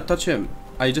could not touch him.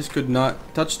 I just could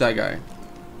not touch that guy.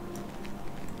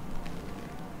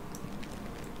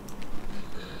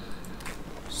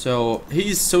 So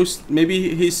he's so,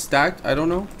 maybe he's stacked, I don't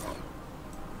know.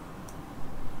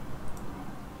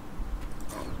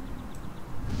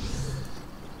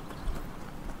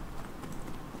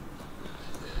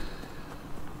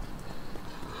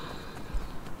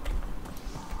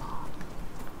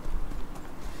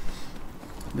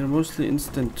 They're mostly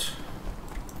instant.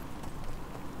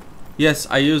 Yes,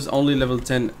 I use only level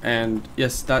 10, and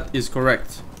yes, that is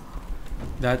correct.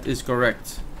 That is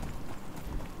correct.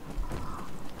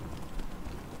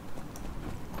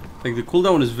 Like, the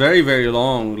cooldown is very, very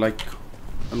long. Like,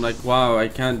 I'm like, wow, I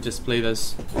can't just play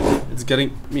this. It's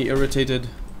getting me irritated.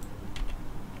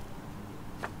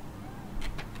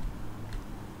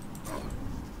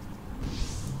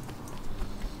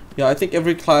 Yeah, I think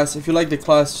every class, if you like the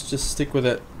class, just stick with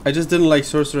it. I just didn't like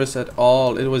Sorceress at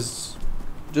all. It was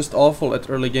just awful at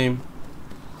early game.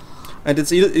 And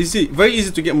it's easy, very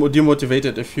easy to get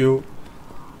demotivated if you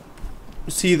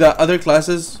see that other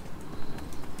classes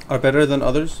are better than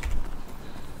others.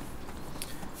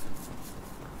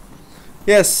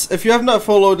 Yes, if you have not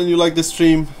followed and you like the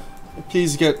stream,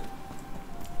 please click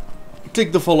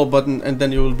the follow button, and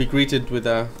then you will be greeted with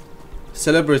a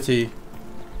celebrity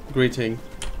greeting.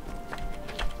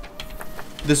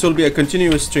 This will be a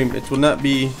continuous stream. It will not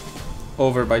be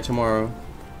over by tomorrow.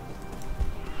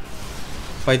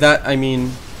 By that I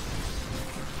mean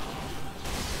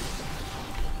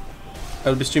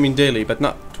I'll be streaming daily, but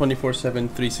not 24/7,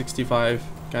 365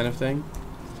 kind of thing.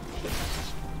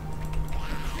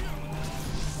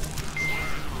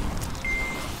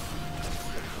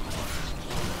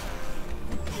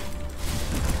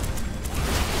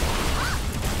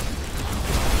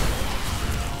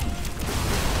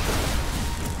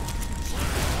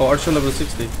 Oh, Archer level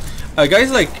 60. Guys,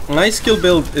 like, my skill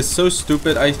build is so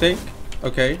stupid, I think.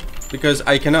 Okay, because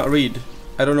I cannot read.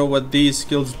 I don't know what these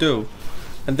skills do.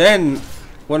 And then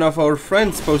one of our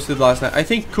friends posted last night, I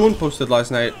think Kuhn posted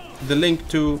last night, the link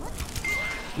to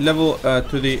level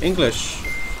to the English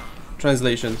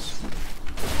translations.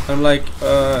 I'm like,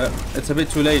 it's a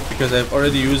bit too late because I've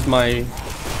already used my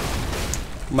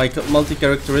my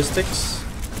multi-characteristics.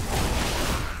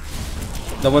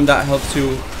 The one that helps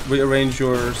you rearrange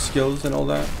your skills and all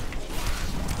that.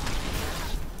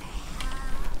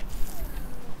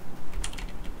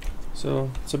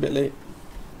 So it's a bit late.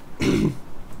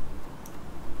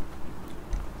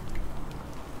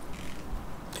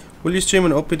 Will you stream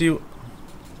an OPD?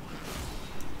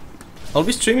 I'll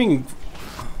be streaming.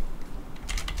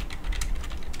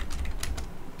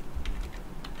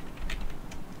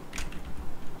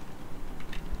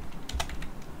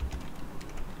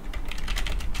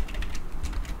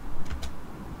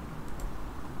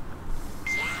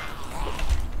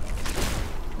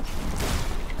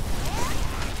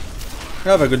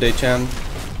 Have a good day, Chan.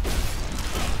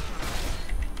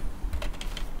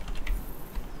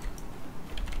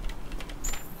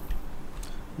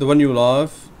 The one you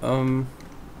love,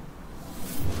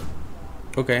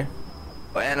 okay.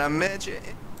 When I met you.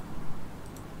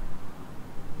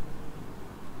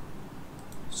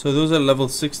 So those are level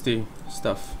 60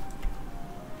 stuff.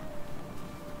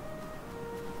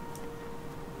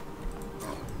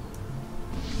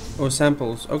 Oh,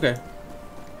 samples, okay.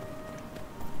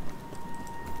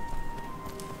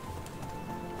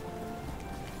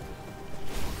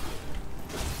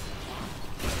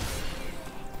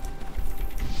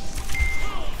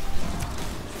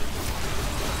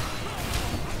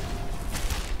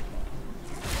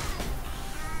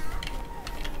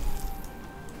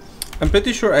 I'm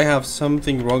pretty sure I have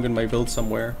something wrong in my build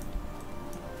somewhere.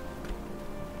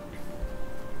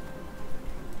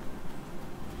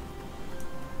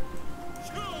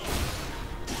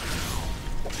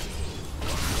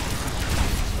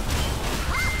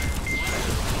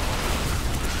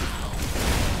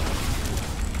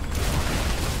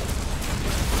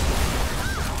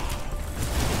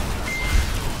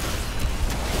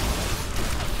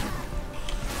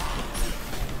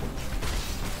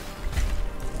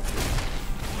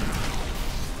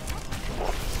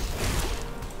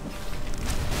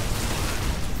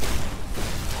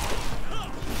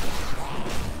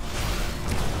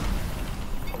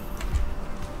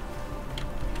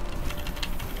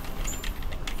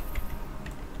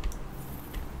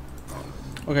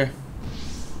 Okay,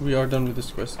 we are done with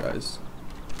this quest, guys.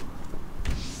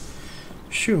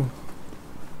 Shoo.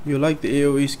 You like the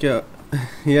AoE skill?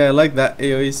 Yeah, I like that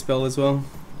AoE spell as well.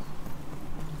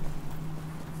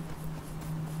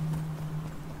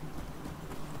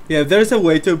 Yeah, if there's a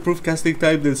way to improve casting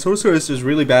time, then Sorceress is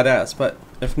really badass, but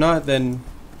if not, then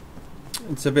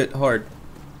it's a bit hard.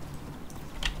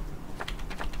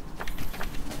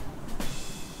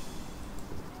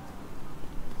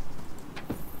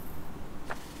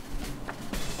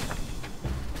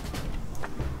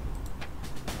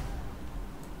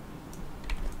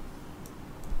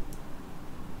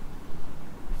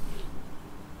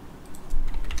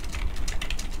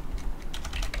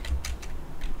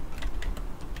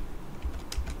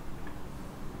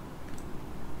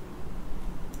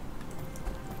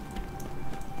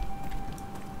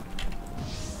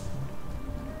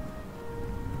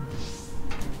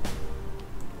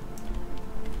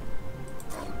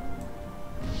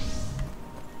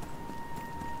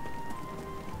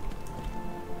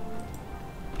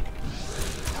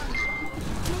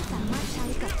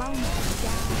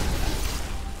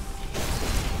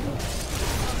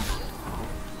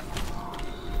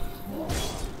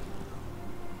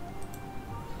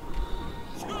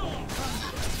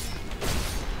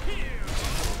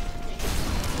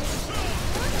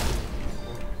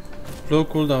 Low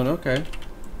cooldown, okay.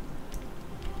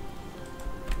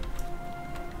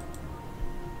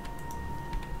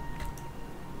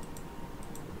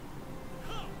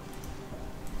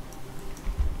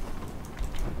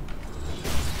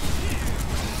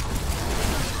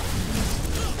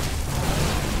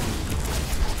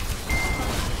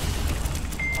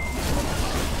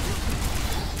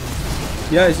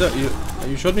 Yeah, it's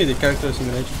you showed me the character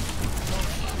simulation.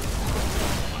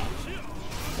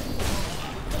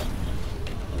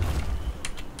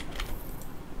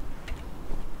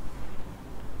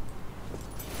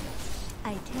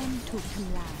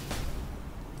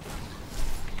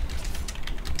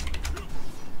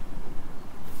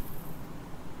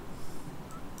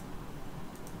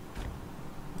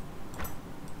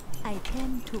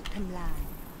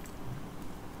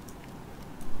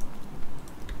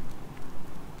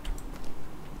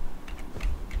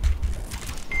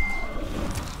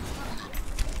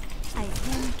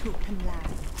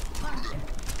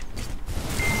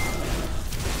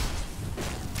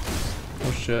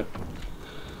 Oh shit.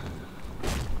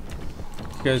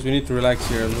 Guys, we need to relax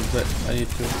here a little bit. I need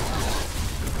to.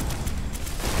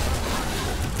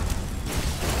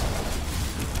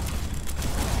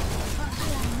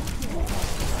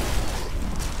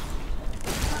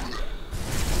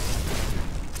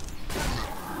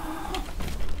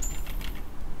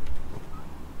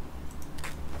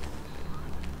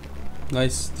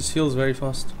 Nice. This heals very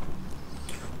fast.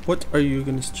 What are you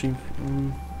gonna stream?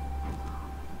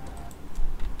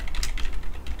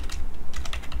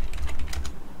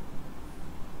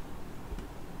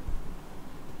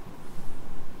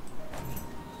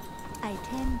ไอเท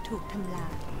มถูกทำลา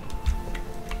ย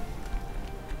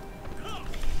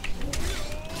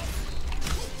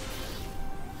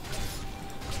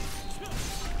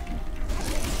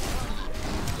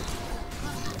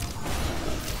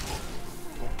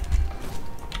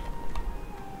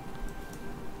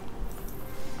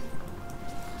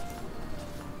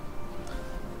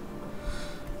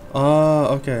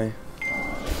Okay.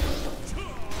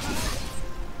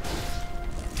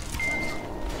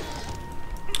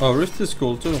 Oh, Rift is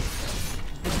cool too.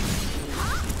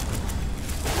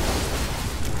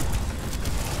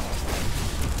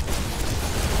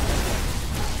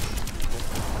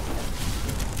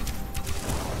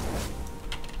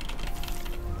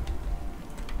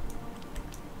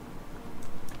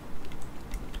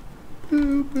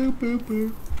 Boo, boo, boo,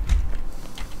 boo.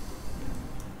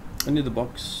 I need the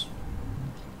box.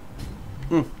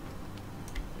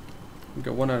 We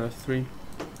got 1 out of 3.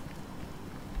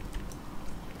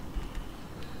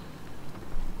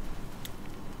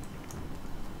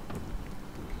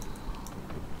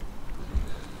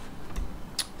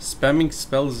 Spamming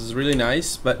spells is really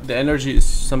nice, but the energy is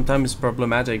sometimes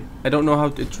problematic. I don't know how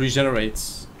it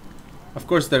regenerates. Of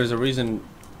course there is a reason,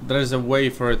 there is a way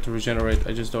for it to regenerate,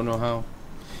 I just don't know how.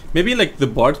 Maybe like the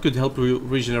bard could help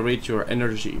regenerate your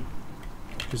energy.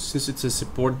 Because since it's a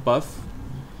support buff,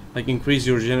 like increase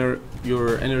your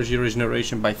energy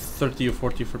regeneration by 30 or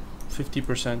 40 for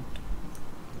 50%.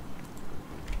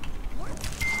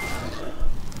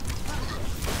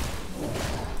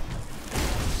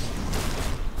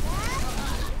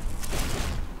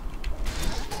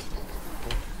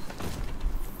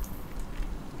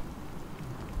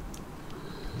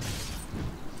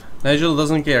 Nigel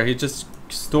doesn't care, he just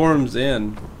storms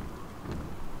in.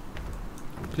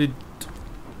 Played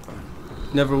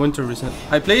Neverwinter recent.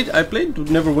 I played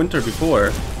Neverwinter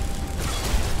before.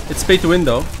 It's pay to win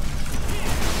though.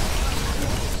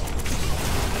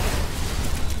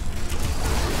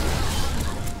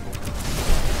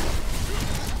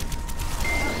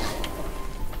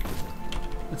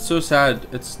 It's so sad.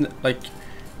 It's like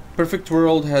Perfect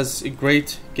World has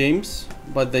great games,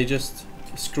 but they just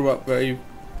screw up very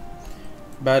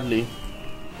badly.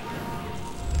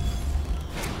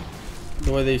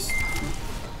 The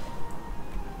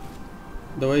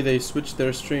way they switch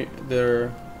their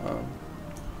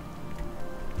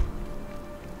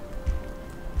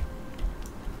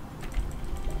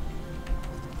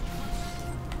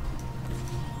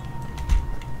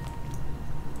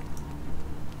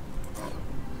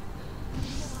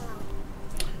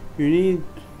you need